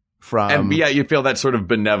and you feel that sort of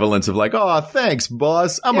benevolence of like, oh, thanks,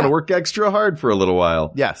 boss. I'm going to work extra hard for a little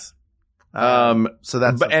while. Yes. So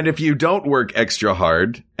and if you don't work extra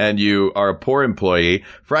hard and you are a poor employee,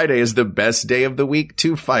 Friday is the best day of the week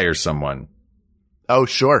to fire someone. Oh,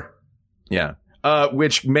 sure. Yeah.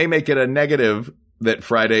 Which may make it a negative that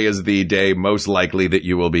Friday is the day most likely that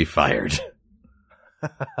you will be fired.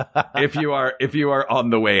 If you are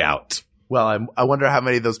on the way out. Well, I wonder how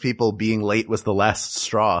many of those people being late was the last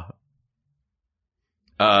straw.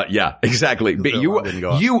 Yeah, exactly. But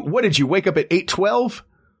what did you wake up at 8:12?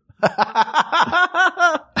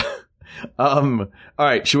 All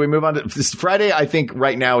right. Should we move on to this Friday? I think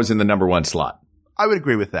right now is in the number 1 slot. I would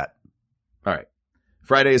agree with that. All right.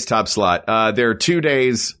 Friday is top slot. There are 2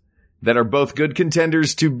 days that are both good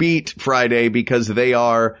contenders to beat Friday because they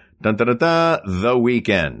are the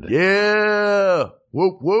weekend. Yeah.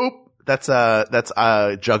 Whoop, whoop. That's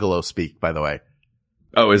Juggalo speak, by the way.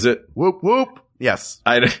 Oh, is it? Whoop, whoop. Yes.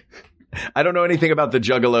 I don't know anything about the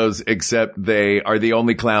Juggalos except they are the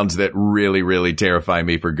only clowns that really, really terrify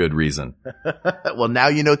me for good reason. Well, now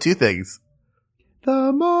you know 2 things.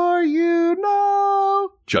 The more you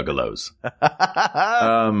know. Juggalos.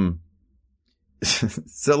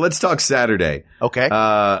 So let's talk Saturday. Okay.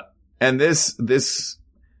 And this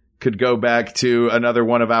could go back to another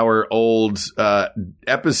one of our old,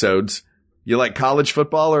 episodes. You like college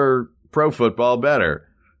football or pro football better?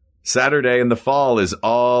 Saturday in the fall is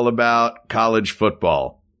all about college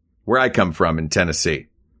football, where I come from in Tennessee.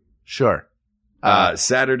 Sure.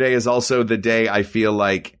 Saturday is also the day I feel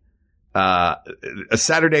like, a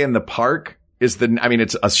Saturday in the Park is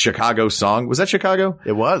it's a Chicago song. Was that Chicago?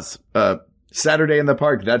 It was. Saturday in the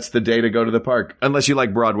Park. That's the day to go to the park. Unless you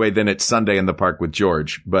like Broadway, then it's Sunday in the Park with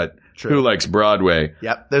George. But True. Who likes Broadway?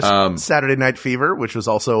 Yep. There's Saturday Night Fever, which was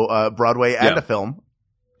also Broadway and a film.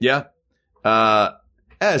 Yeah. Saturday.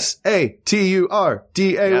 Yes.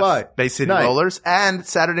 Bay City Night. Rollers. And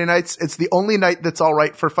Saturday nights, it's the only night that's all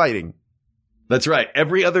right for fighting. That's right.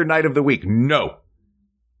 Every other night of the week. No,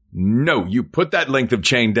 you put that length of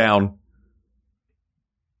chain down.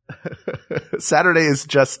 Saturday is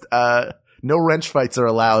just, no wrench fights are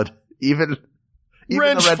allowed. Even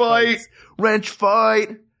wrench the fight. Wrench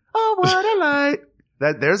fight. Oh, what a light.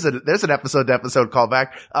 There's an episode to episode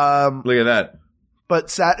callback. Look at that. But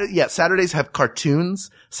Saturdays have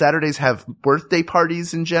cartoons. Saturdays have birthday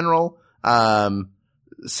parties in general.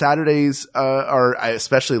 Saturdays, are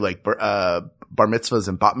especially like, bar mitzvahs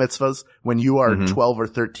and bat mitzvahs. When you are 12 or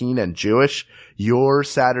 13 and Jewish, your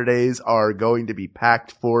Saturdays are going to be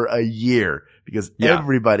packed for a year because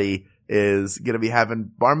everybody is going to be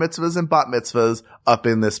having bar mitzvahs and bat mitzvahs up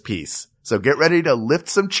in this piece. So get ready to lift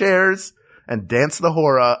some chairs and dance the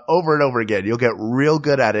hora over and over again. You'll get real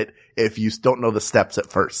good at it if you don't know the steps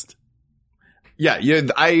at first. Yeah,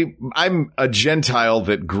 I'm a Gentile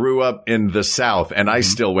that grew up in the South, and I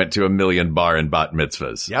still went to a million bar and bat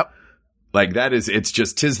mitzvahs. Yep. Like it's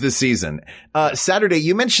just 'tis the season. Saturday,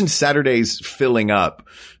 you mentioned Saturdays filling up.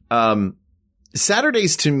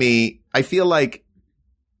 Saturdays to me, I feel like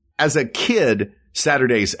as a kid,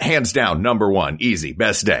 Saturdays, hands down, number one, easy,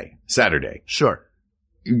 best day, Saturday. Sure.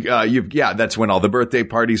 That's when all the birthday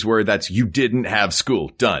parties were. You didn't have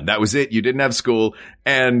school. Done. That was it. You didn't have school.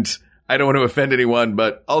 And I don't want to offend anyone,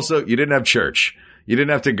 but also you didn't have church. You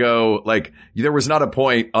didn't have to go, there was not a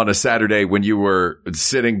point on a Saturday when you were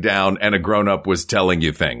sitting down and a grown-up was telling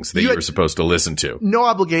you things that you were supposed to listen to. No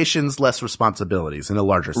obligations, less responsibilities in a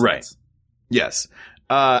larger sense. Right. Yes.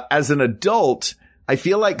 As an adult, I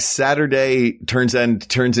feel like Saturday turns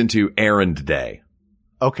into errand day.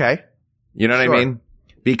 Okay. You know what I mean?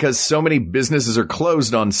 Because so many businesses are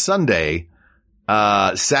closed on Sunday.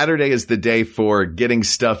 Saturday is the day for getting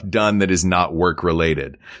stuff done that is not work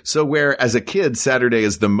related. So where as a kid, Saturday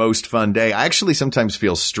is the most fun day. I actually sometimes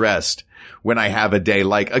feel stressed when I have a day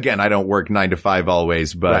again, I don't work 9 to 5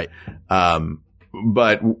 always, but,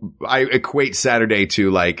 but I equate Saturday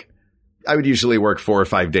to I would usually work 4 or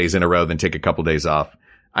 5 days in a row, then take a couple days off.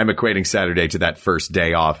 I'm equating Saturday to that first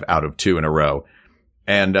day off out of 2 in a row.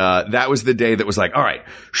 And, that was the day that was all right,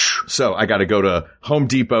 so I got to go to Home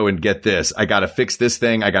Depot and get this. I got to fix this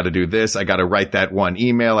thing. I got to do this. I got to write that one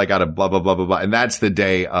email. I got to blah, blah, blah, blah, blah. And that's the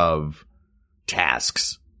day of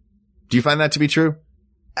tasks. Do you find that to be true?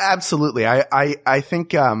 Absolutely. I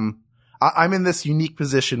think, I'm in this unique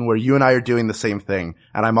position where you and I are doing the same thing.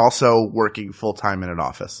 And I'm also working full time in an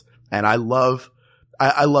office. And I love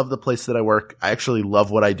the place that I work. I actually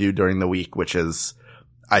love what I do during the week, which is,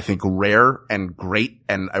 I think, rare and great,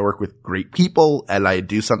 and I work with great people, and I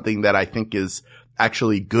do something that I think is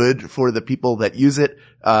actually good for the people that use it.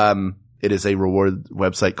 It is a reward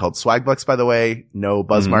website called Swagbucks, by the way. No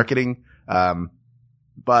buzz marketing.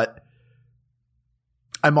 But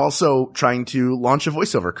I'm also trying to launch a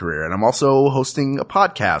voiceover career, and I'm also hosting a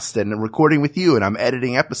podcast and recording with you, and I'm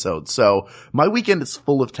editing episodes. So my weekend is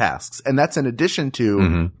full of tasks, and that's in addition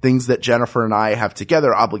to things that Jennifer and I have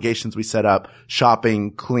together, obligations we set up,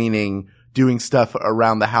 shopping, cleaning, doing stuff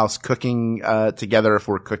around the house, cooking together if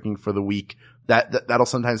we're cooking for the week. That'll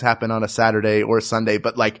sometimes happen on a Saturday or a Sunday.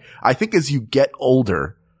 But I think as you get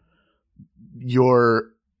older,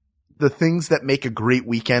 the things that make a great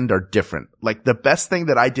weekend are different. The best thing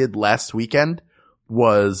that I did last weekend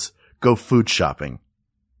was go food shopping.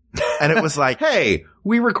 And it was hey,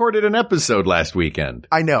 we recorded an episode last weekend.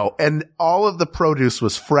 I know. And all of the produce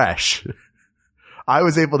was fresh. I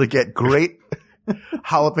was able to get great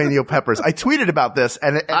jalapeno peppers. I tweeted about this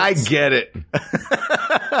and I get it.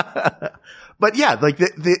 But yeah,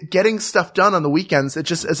 the getting stuff done on the weekends, it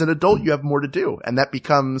just, as an adult, you have more to do. And that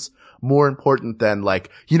becomes more important than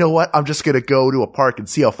you know what? I'm just going to go to a park and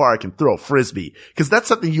see how far I can throw a frisbee. Cause that's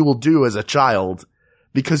something you will do as a child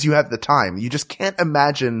because you have the time. You just can't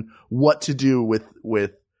imagine what to do with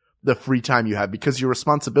the free time you have because your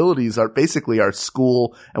responsibilities are basically our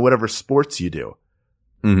school and whatever sports you do.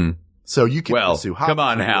 Mm-hmm. So you can pursue hobbies. Come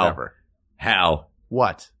on, Hal. Whatever. Hal.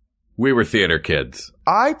 What? We were theater kids.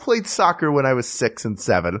 I played soccer when I was 6 and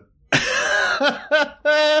 7.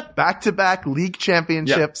 Back-to-back league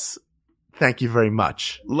championships, Thank you very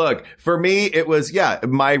much. Look, for me, it was,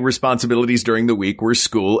 my responsibilities during the week were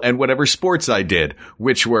school and whatever sports I did,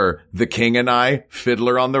 which were The King and I,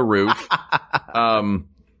 Fiddler on the Roof.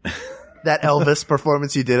 That Elvis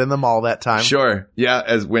performance you did in the mall that time. Sure. Yeah.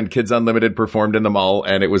 As when Kids Unlimited performed in the mall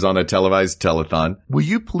and it was on a televised telethon. Will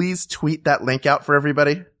you please tweet that link out for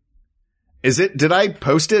everybody? Did I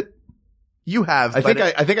post it? You have. I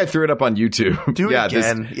think I threw it up on YouTube. Do it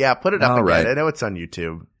again. Put it up again. Right. I know it's on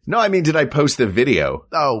YouTube. No, I mean, did I post the video?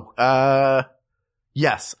 Oh,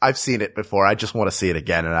 yes, I've seen it before. I just want to see it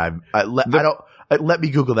again. And let me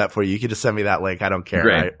Google that for you. You can just send me that link. I don't care.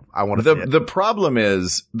 Great. I want to see it. The problem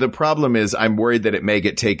is I'm worried that it may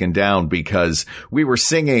get taken down because we were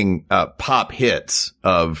singing, pop hits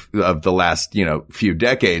of the last, few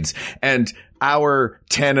decades, and our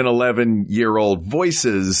 10 and 11-year-old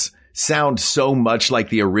voices sound so much like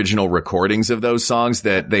the original recordings of those songs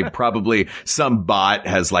that they probably, some bot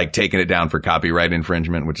has like taken it down for copyright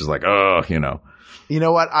infringement, which is like, You know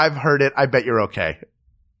what? I've heard it. I bet you're okay.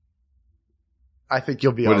 I think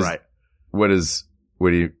you'll be all right.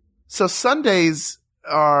 So Sundays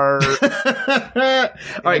are. All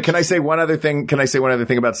right. Can I say one other thing?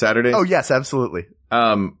 About Saturdays? Oh, yes, absolutely.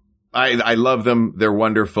 I love them. They're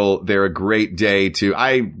wonderful. They're a great day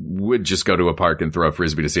I would just go to a park and throw a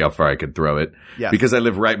Frisbee to see how far I could throw it. Yes. Because I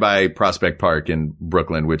live right by Prospect Park in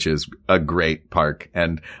Brooklyn, which is a great park.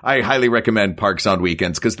 And I highly recommend parks on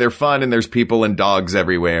weekends because they're fun and there's people and dogs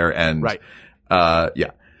everywhere. And, right.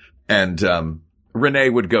 And, Renee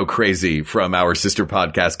would go crazy from our sister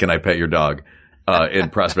podcast, Can I Pet Your Dog, in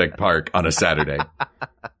Prospect Park on a Saturday.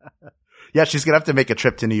 Yeah, she's going to have to make a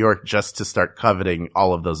trip to New York just to start coveting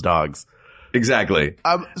all of those dogs. Exactly.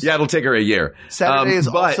 It'll take her a year. Saturday is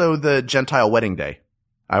also the Gentile wedding day.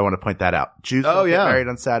 I want to point that out. Jews don't get married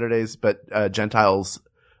on Saturdays, but Gentiles,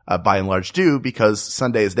 by and large, do because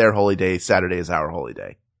Sunday is their holy day. Saturday is our holy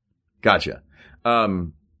day. Gotcha.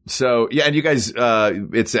 So, and you guys,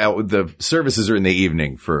 it's out, the services are in the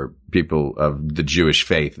evening for people of the Jewish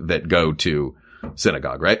faith that go to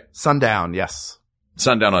synagogue, right? Sundown, yes.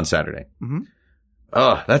 Sundown on Saturday. Mm-hmm.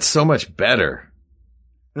 Oh, that's so much better.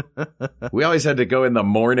 We always had to go in the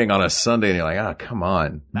morning on a Sunday and you're like, come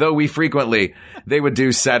on. Though they would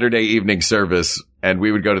do Saturday evening service and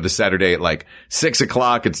we would go to the Saturday at like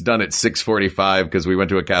 6:00. It's done at 6:45 because we went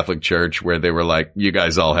to a Catholic church where they were like, you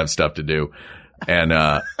guys all have stuff to do. And,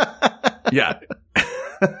 yeah.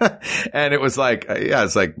 And it was like,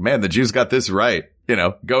 it's like, man, the Jews got this right.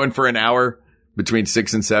 Going for an hour between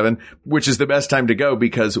 6 and 7, which is the best time to go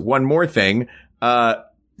because one more thing,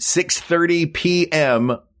 6:30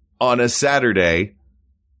 p.m. on a Saturday,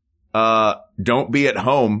 don't be at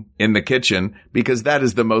home in the kitchen because that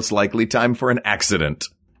is the most likely time for an accident.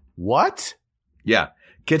 What? Yeah.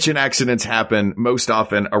 Kitchen accidents happen most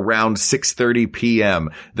often around 6:30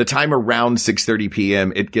 p.m. The time around 6:30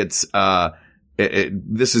 p.m. it gets,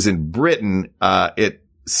 this is in Britain, it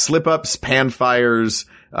slip-ups, pan fires,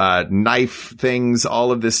 knife things,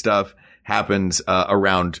 all of this stuff happens,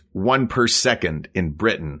 around 1 per second in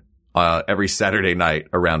Britain, every Saturday night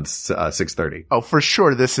around, 6:30. Oh, for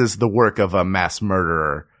sure. This is the work of a mass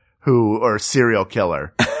murderer or serial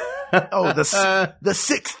killer. Oh, the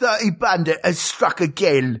 6:30 bandit has struck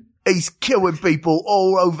again. He's killing people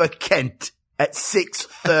all over Kent at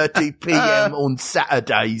 6:30 p.m. on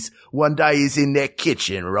Saturdays. One day he's in their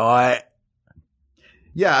kitchen, right?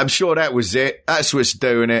 Yeah, I'm sure that was it. That's what's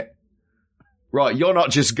doing it. Right, you're not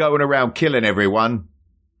just going around killing everyone.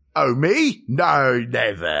 Oh, me? No,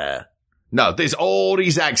 never. No, there's all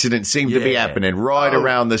these accidents seem to be happening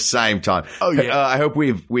around the same time. Oh yeah. I hope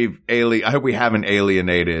I hope we haven't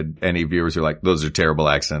alienated any viewers who are like, those are terrible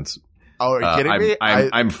accents. Oh, are you kidding me?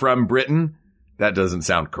 I'm from Britain. That doesn't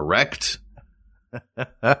sound correct.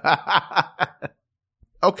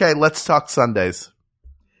 Okay, let's talk Sundays.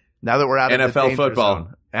 Now that we're out of the NFL football.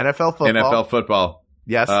 Zone. NFL football. NFL football.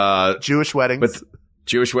 Yes. Jewish weddings. But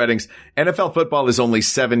Jewish weddings. NFL football is only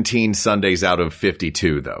 17 Sundays out of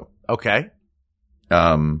 52 though. Okay.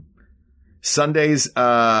 Sundays,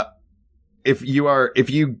 if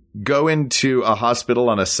you go into a hospital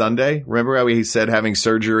on a Sunday, remember how we said having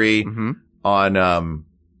surgery on,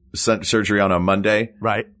 surgery on a Monday?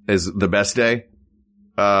 Right. Is the best day?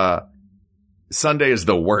 Sunday is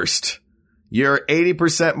the worst. You're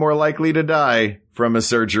 80% more likely to die from a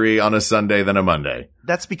surgery on a Sunday than a Monday.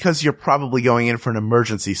 That's because you're probably going in for an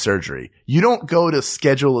emergency surgery. You don't go to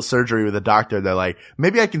schedule a surgery with a doctor. They're like,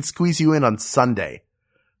 maybe I can squeeze you in on Sunday.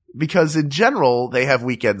 Because in general, they have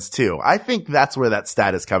weekends too. I think that's where that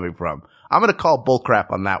stat is coming from. I'm going to call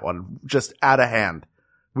bullcrap on that one, just out of hand.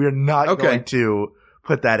 We're not going to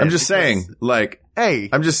put that in. I'm just saying, like, Hey.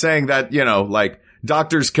 I'm just saying that, like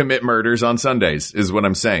doctors commit murders on Sundays is what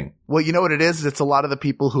I'm saying. Well, you know what it is? It's a lot of the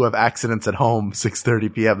people who have accidents at home,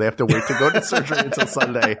 6:30 p.m. They have to wait to go to surgery until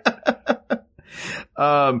Sunday.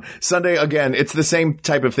 Sunday, again, it's the same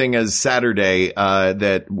type of thing as Saturday,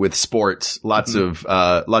 that with sports, lots of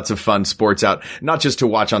fun sports out, not just to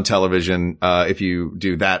watch on television, if you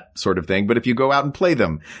do that sort of thing, but if you go out and play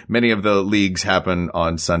them. Many of the leagues happen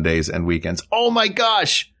on Sundays and weekends. Oh my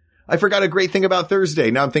gosh! I forgot a great thing about Thursday.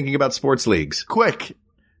 Now I'm thinking about sports leagues. Quick.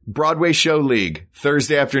 Broadway Show League,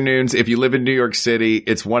 Thursday afternoons. If you live in New York City,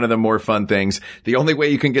 it's one of the more fun things. The only way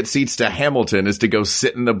you can get seats to Hamilton is to go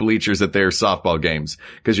sit in the bleachers at their softball games,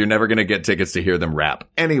 because you're never going to get tickets to hear them rap.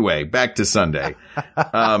 Anyway, back to Sunday.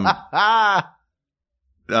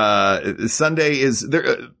 Sunday is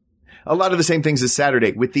there. A lot of the same things as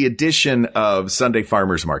Saturday, with the addition of Sunday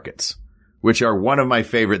farmers markets, which are one of my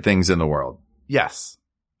favorite things in the world. Yes.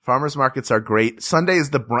 Farmers markets are great. Sunday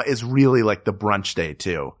is really like the brunch day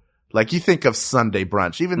too. Like you think of Sunday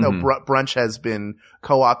brunch, even though brunch has been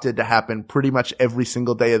co-opted to happen pretty much every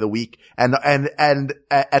single day of the week, and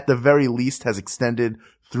at the very least has extended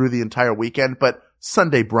through the entire weekend. But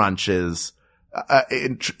Sunday brunch is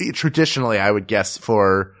traditionally, I would guess,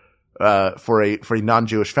 for a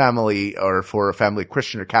non-Jewish family or for a family of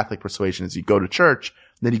Christian or Catholic persuasion, is you go to church,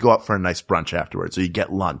 then you go out for a nice brunch afterwards, or you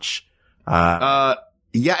get lunch.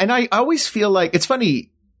 Yeah, and I always feel like, it's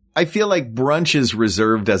funny, I feel like brunch is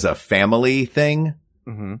reserved as a family thing.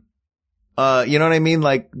 Mm-hmm. You know what I mean?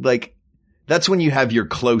 Like that's when you have your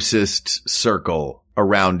closest circle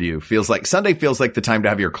around you. Sunday feels like the time to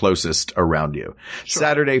have your closest around you. Sure.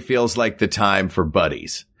 Saturday feels like the time for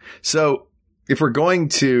buddies. So if we're going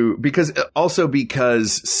to, because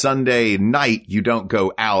Sunday night you don't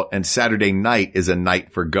go out, and Saturday night is a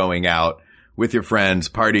night for going out with your friends,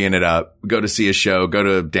 partying it up, go to see a show, go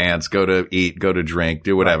to dance, go to eat, go to drink,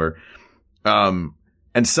 do whatever. Right.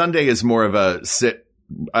 And Sunday is more of a sit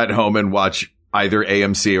at home and watch either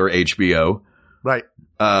AMC or HBO. Right.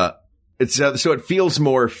 So it feels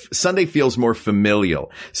Sunday feels more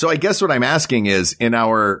familial. So I guess what I'm asking is, in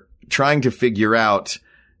our trying to figure out,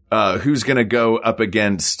 who's going to go up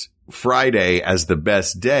against Friday as the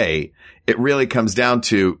best day, it really comes down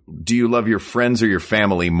to, do you love your friends or your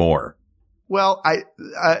family more? Well,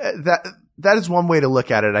 that is one way to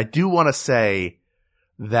look at it. I do want to say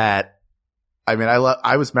that, I mean,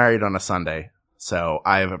 I was married on a Sunday, so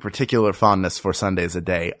I have a particular fondness for Sunday as a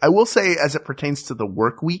day. I will say, as it pertains to the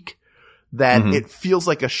work week, that it feels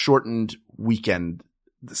like a shortened weekend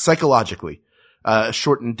psychologically, a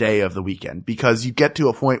shortened day of the weekend, because you get to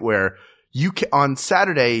a point where on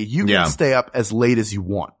Saturday, you can stay up as late as you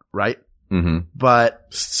want, right? Mm-hmm. But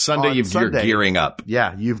Sunday, you're gearing up.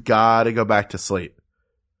 Yeah, you've got to go back to sleep.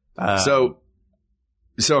 So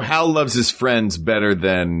Hal loves his friends better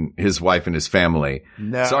than his wife and his family.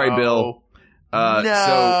 No. Sorry, Bill.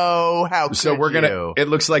 No. How could so we're you? It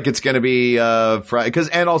looks like it's gonna be Friday,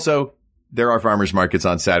 and also there are farmers markets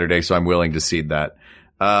on Saturday, so I'm willing to cede that.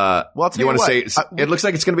 Well, I'll tell you want to what, say it looks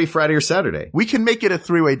like it's going to be Friday or Saturday. We can make it a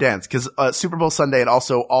three-way dance, because Super Bowl Sunday and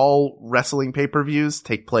also all wrestling pay-per-views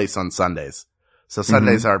take place on Sundays. So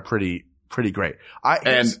Sundays are pretty great.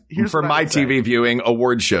 Here's for my TV viewing,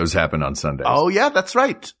 award shows happen on Sundays. Oh yeah, that's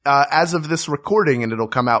right. As of this recording, and it'll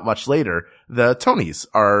come out much later, the Tonys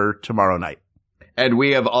are tomorrow night. And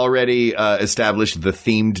we have already established the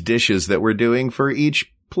themed dishes that we're doing for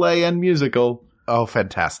each play and musical. Oh,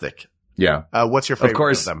 fantastic. Yeah. What's your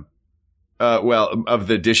favorite of them? Well, of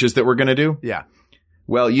the dishes that we're going to do? Yeah.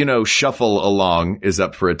 Well, Shuffle Along is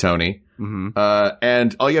up for a Tony. Mm-hmm.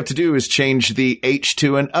 And all you have to do is change the H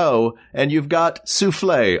to an O, and you've got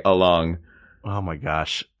Souffle Along. Oh my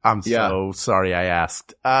gosh. I'm so sorry I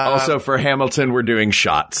asked. Also for Hamilton, we're doing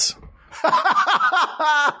shots.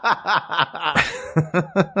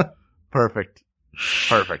 Perfect.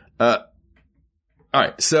 All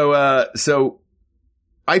right. So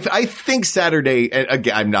I think Saturday, and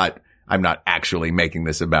again, I'm not actually making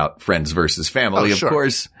this about friends versus family, of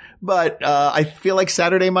course, but I feel like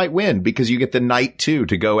Saturday might win, because you get the night too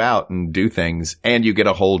to go out and do things, and you get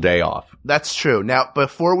a whole day off. That's true. Now,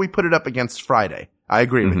 before we put it up against Friday, I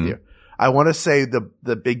agree with you. I want to say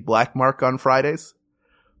the big black mark on Fridays,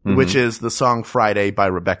 which is the song Friday by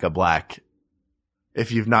Rebecca Black.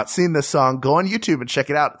 If you've not seen this song, go on YouTube and check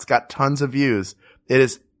it out. It's got tons of views. It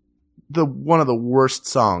is one of the worst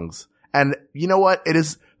songs. And you know what?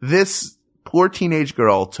 This poor teenage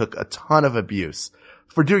girl took a ton of abuse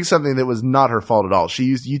for doing something that was not her fault at all. She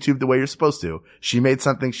used YouTube the way you're supposed to. She made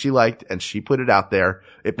something she liked and she put it out there.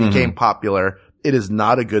 It became popular. It is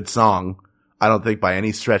not a good song, I don't think, by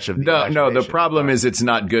any stretch of the imagination. No, the problem is it's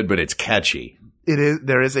not good, but it's catchy.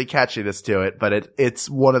 There is a catchiness to it, but it's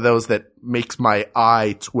one of those that makes my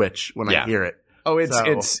eye twitch when I hear it. Oh,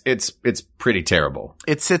 it's pretty terrible.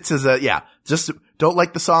 It sits as just don't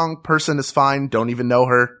like the song. Person is fine. Don't even know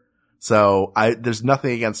her. So there's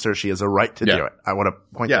nothing against her. She has a right to do it. I want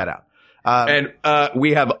to point that out. And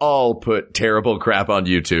we have all put terrible crap on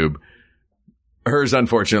YouTube. Hers,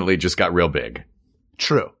 unfortunately, just got real big.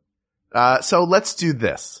 True. So let's do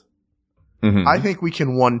this. Mm-hmm. I think we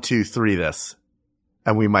can 1, 2, 3 this,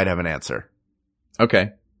 and we might have an answer.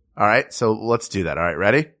 Okay. All right. So let's do that. All right.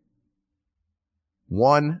 Ready?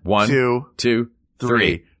 1, 2,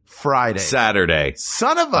 3. Friday. Saturday.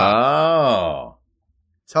 Son of a. Oh.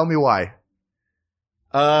 Tell me why.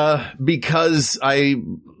 Because I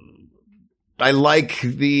like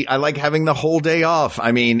having the whole day off.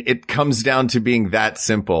 I mean, it comes down to being that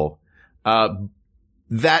simple.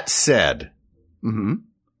 That said,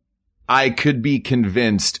 I could be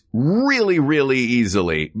convinced really, really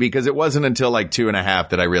easily because it wasn't until like 2.5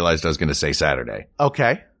 that I realized I was going to say Saturday.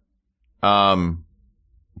 Okay.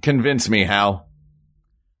 Convince me, Hal.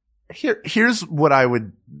 Here's what I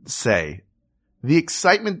would say. The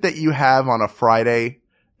excitement that you have on a Friday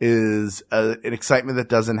is an excitement that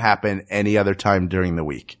doesn't happen any other time during the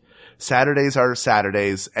week. Saturdays are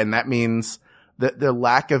Saturdays, and that means that the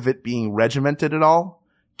lack of it being regimented at all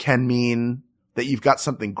can mean that you've got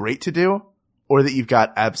something great to do or that you've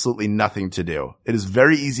got absolutely nothing to do. It is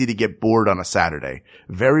very easy to get bored on a Saturday.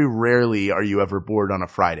 Very rarely are you ever bored on a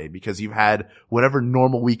Friday because you've had whatever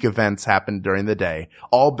normal week events happen during the day,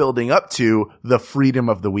 all building up to the freedom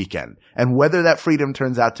of the weekend. And whether that freedom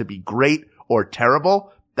turns out to be great or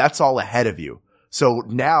terrible, that's all ahead of you. So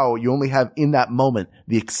now you only have in that moment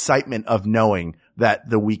the excitement of knowing that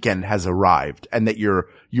the weekend has arrived and that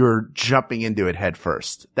you're jumping into it head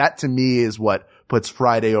first. That to me is what puts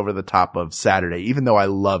Friday over the top of Saturday, even though I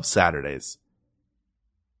love Saturdays.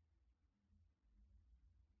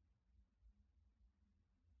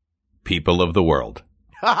 People of the world.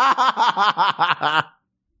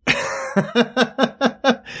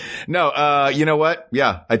 No, you know what?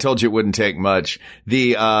 Yeah, I told you it wouldn't take much.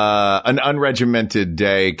 An unregimented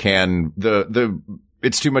day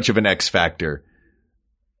it's too much of an X factor.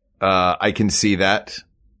 I can see that.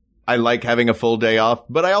 I like having a full day off,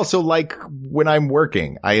 but I also like when I'm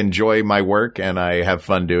working. I enjoy my work and I have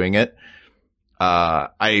fun doing it.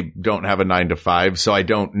 I don't have a 9 to 5, so I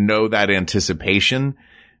don't know that anticipation,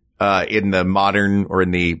 in the modern or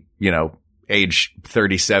in the, age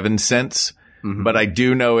 37 sense. Mm-hmm. But I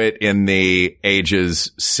do know it in the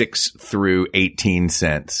ages 6 through 18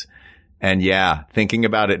 sense. And yeah, thinking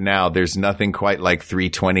about it now, there's nothing quite like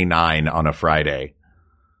 3:29 on a Friday.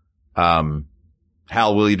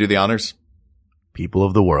 Hal, will you do the honors? People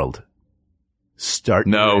of the world. Start.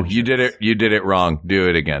 No, you did it wrong. Do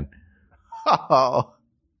it again. Oh.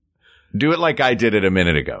 Do it like I did it a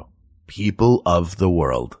minute ago. People of the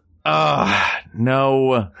world.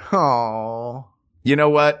 No. Oh. You know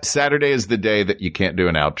what? Saturday is the day that you can't do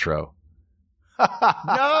an outro. No,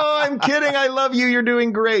 I'm kidding. I love you. You're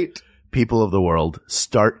doing great. People of the world,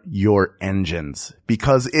 start your engines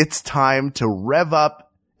because it's time to rev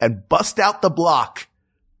up and bust out the block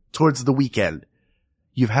towards the weekend.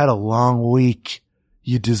 You've had a long week.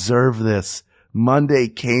 You deserve this. Monday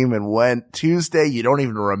came and went. Tuesday, you don't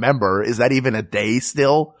even remember. Is that even a day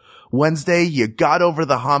still? Wednesday, you got over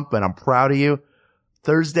the hump and I'm proud of you.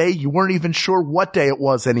 Thursday, you weren't even sure what day it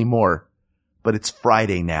was anymore. But it's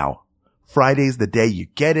Friday now. Friday's the day you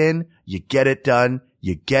get in, you get it done,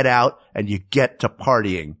 you get out, and you get to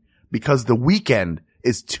partying. Because the weekend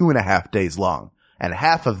is 2.5 days long. And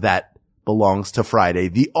half of that belongs to Friday,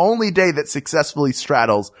 the only day that successfully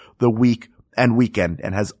straddles the week and weekend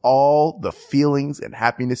and has all the feelings and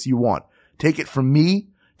happiness you want. Take it from me.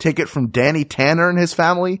 Take it from Danny Tanner and his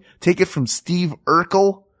family. Take it from Steve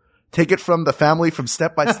Urkel. Take it from the family from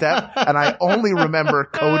Step by Step. And I only remember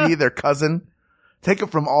Cody, their cousin. Take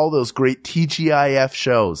it from all those great TGIF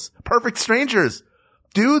shows. Perfect Strangers.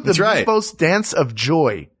 Do the Mifos dance of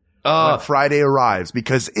joy when Friday arrives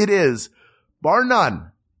because it is, bar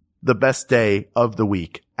none, the best day of the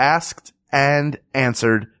week. Asked and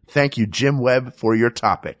answered. Thank you, Jim Webb, for your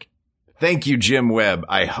topic. Thank you, Jim Webb.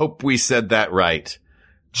 I hope we said that right.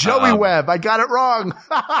 Joey Webb. I got it wrong.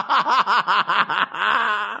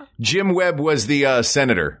 Jim Webb was the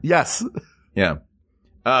senator. Yes. Yeah.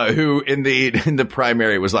 Who in the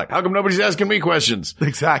primary was like, how come nobody's asking me questions?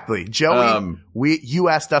 Exactly. Joey, you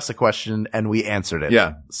asked us a question and we answered it.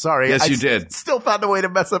 Yeah. Sorry. Yes, you did. Still found a way to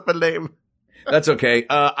mess up a name. That's okay.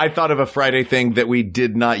 I thought of a Friday thing that we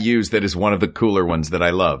did not use that is one of the cooler ones that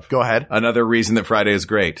I love. Go ahead. Another reason that Friday is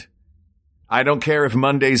great. I don't care if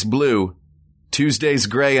Monday's blue. Tuesday's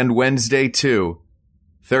gray and Wednesday too.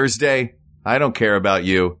 Thursday, I don't care about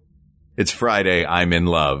you. It's Friday, I'm in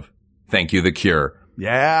love. Thank you, The Cure.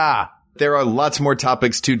 Yeah. There are lots more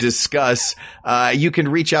topics to discuss. You can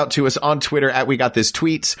reach out to us on Twitter at We Got This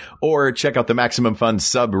Tweets, or check out the Maximum Fun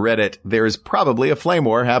subreddit. There's probably a flame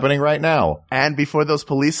war happening right now. And before those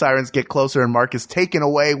police sirens get closer and Mark is taken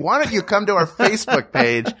away, why don't you come to our Facebook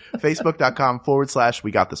page,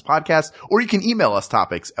 facebook.com/We Got This Podcast, or you can email us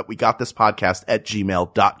topics at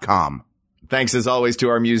wegotThisPodcast@gmail.com. Thanks as always to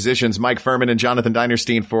our musicians, Mike Furman and Jonathan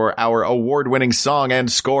Dinerstein, for our award-winning song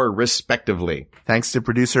and score, respectively. Thanks to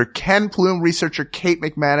producer Ken Plume, researcher Kate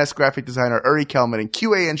McManus, graphic designer Uri Kelman, and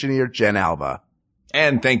QA engineer Jen Alva.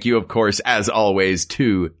 And thank you, of course, as always,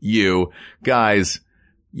 to you. Guys,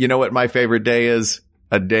 you know what my favorite day is?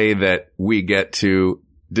 A day that we get to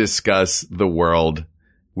discuss the world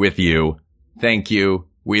with you. Thank you.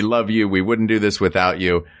 We love you. We wouldn't do this without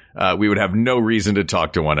you. We would have no reason to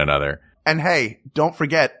talk to one another. And hey, don't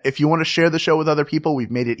forget, if you want to share the show with other people,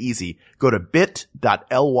 we've made it easy. Go to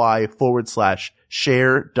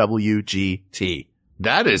bit.ly/sharewgt.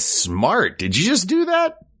 That is smart. Did you just do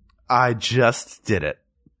that? I just did it.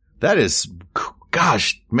 That is,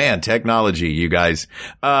 gosh, man, technology, you guys.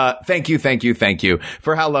 Thank you.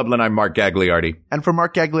 For Hal Lublin, I'm Mark Gagliardi. And for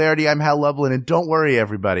Mark Gagliardi, I'm Hal Lublin. And don't worry,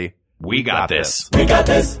 everybody. We got this. We got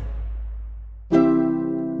this.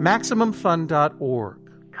 MaximumFun.org.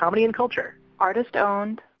 Comedy and culture. Artist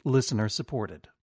owned. Listener supported.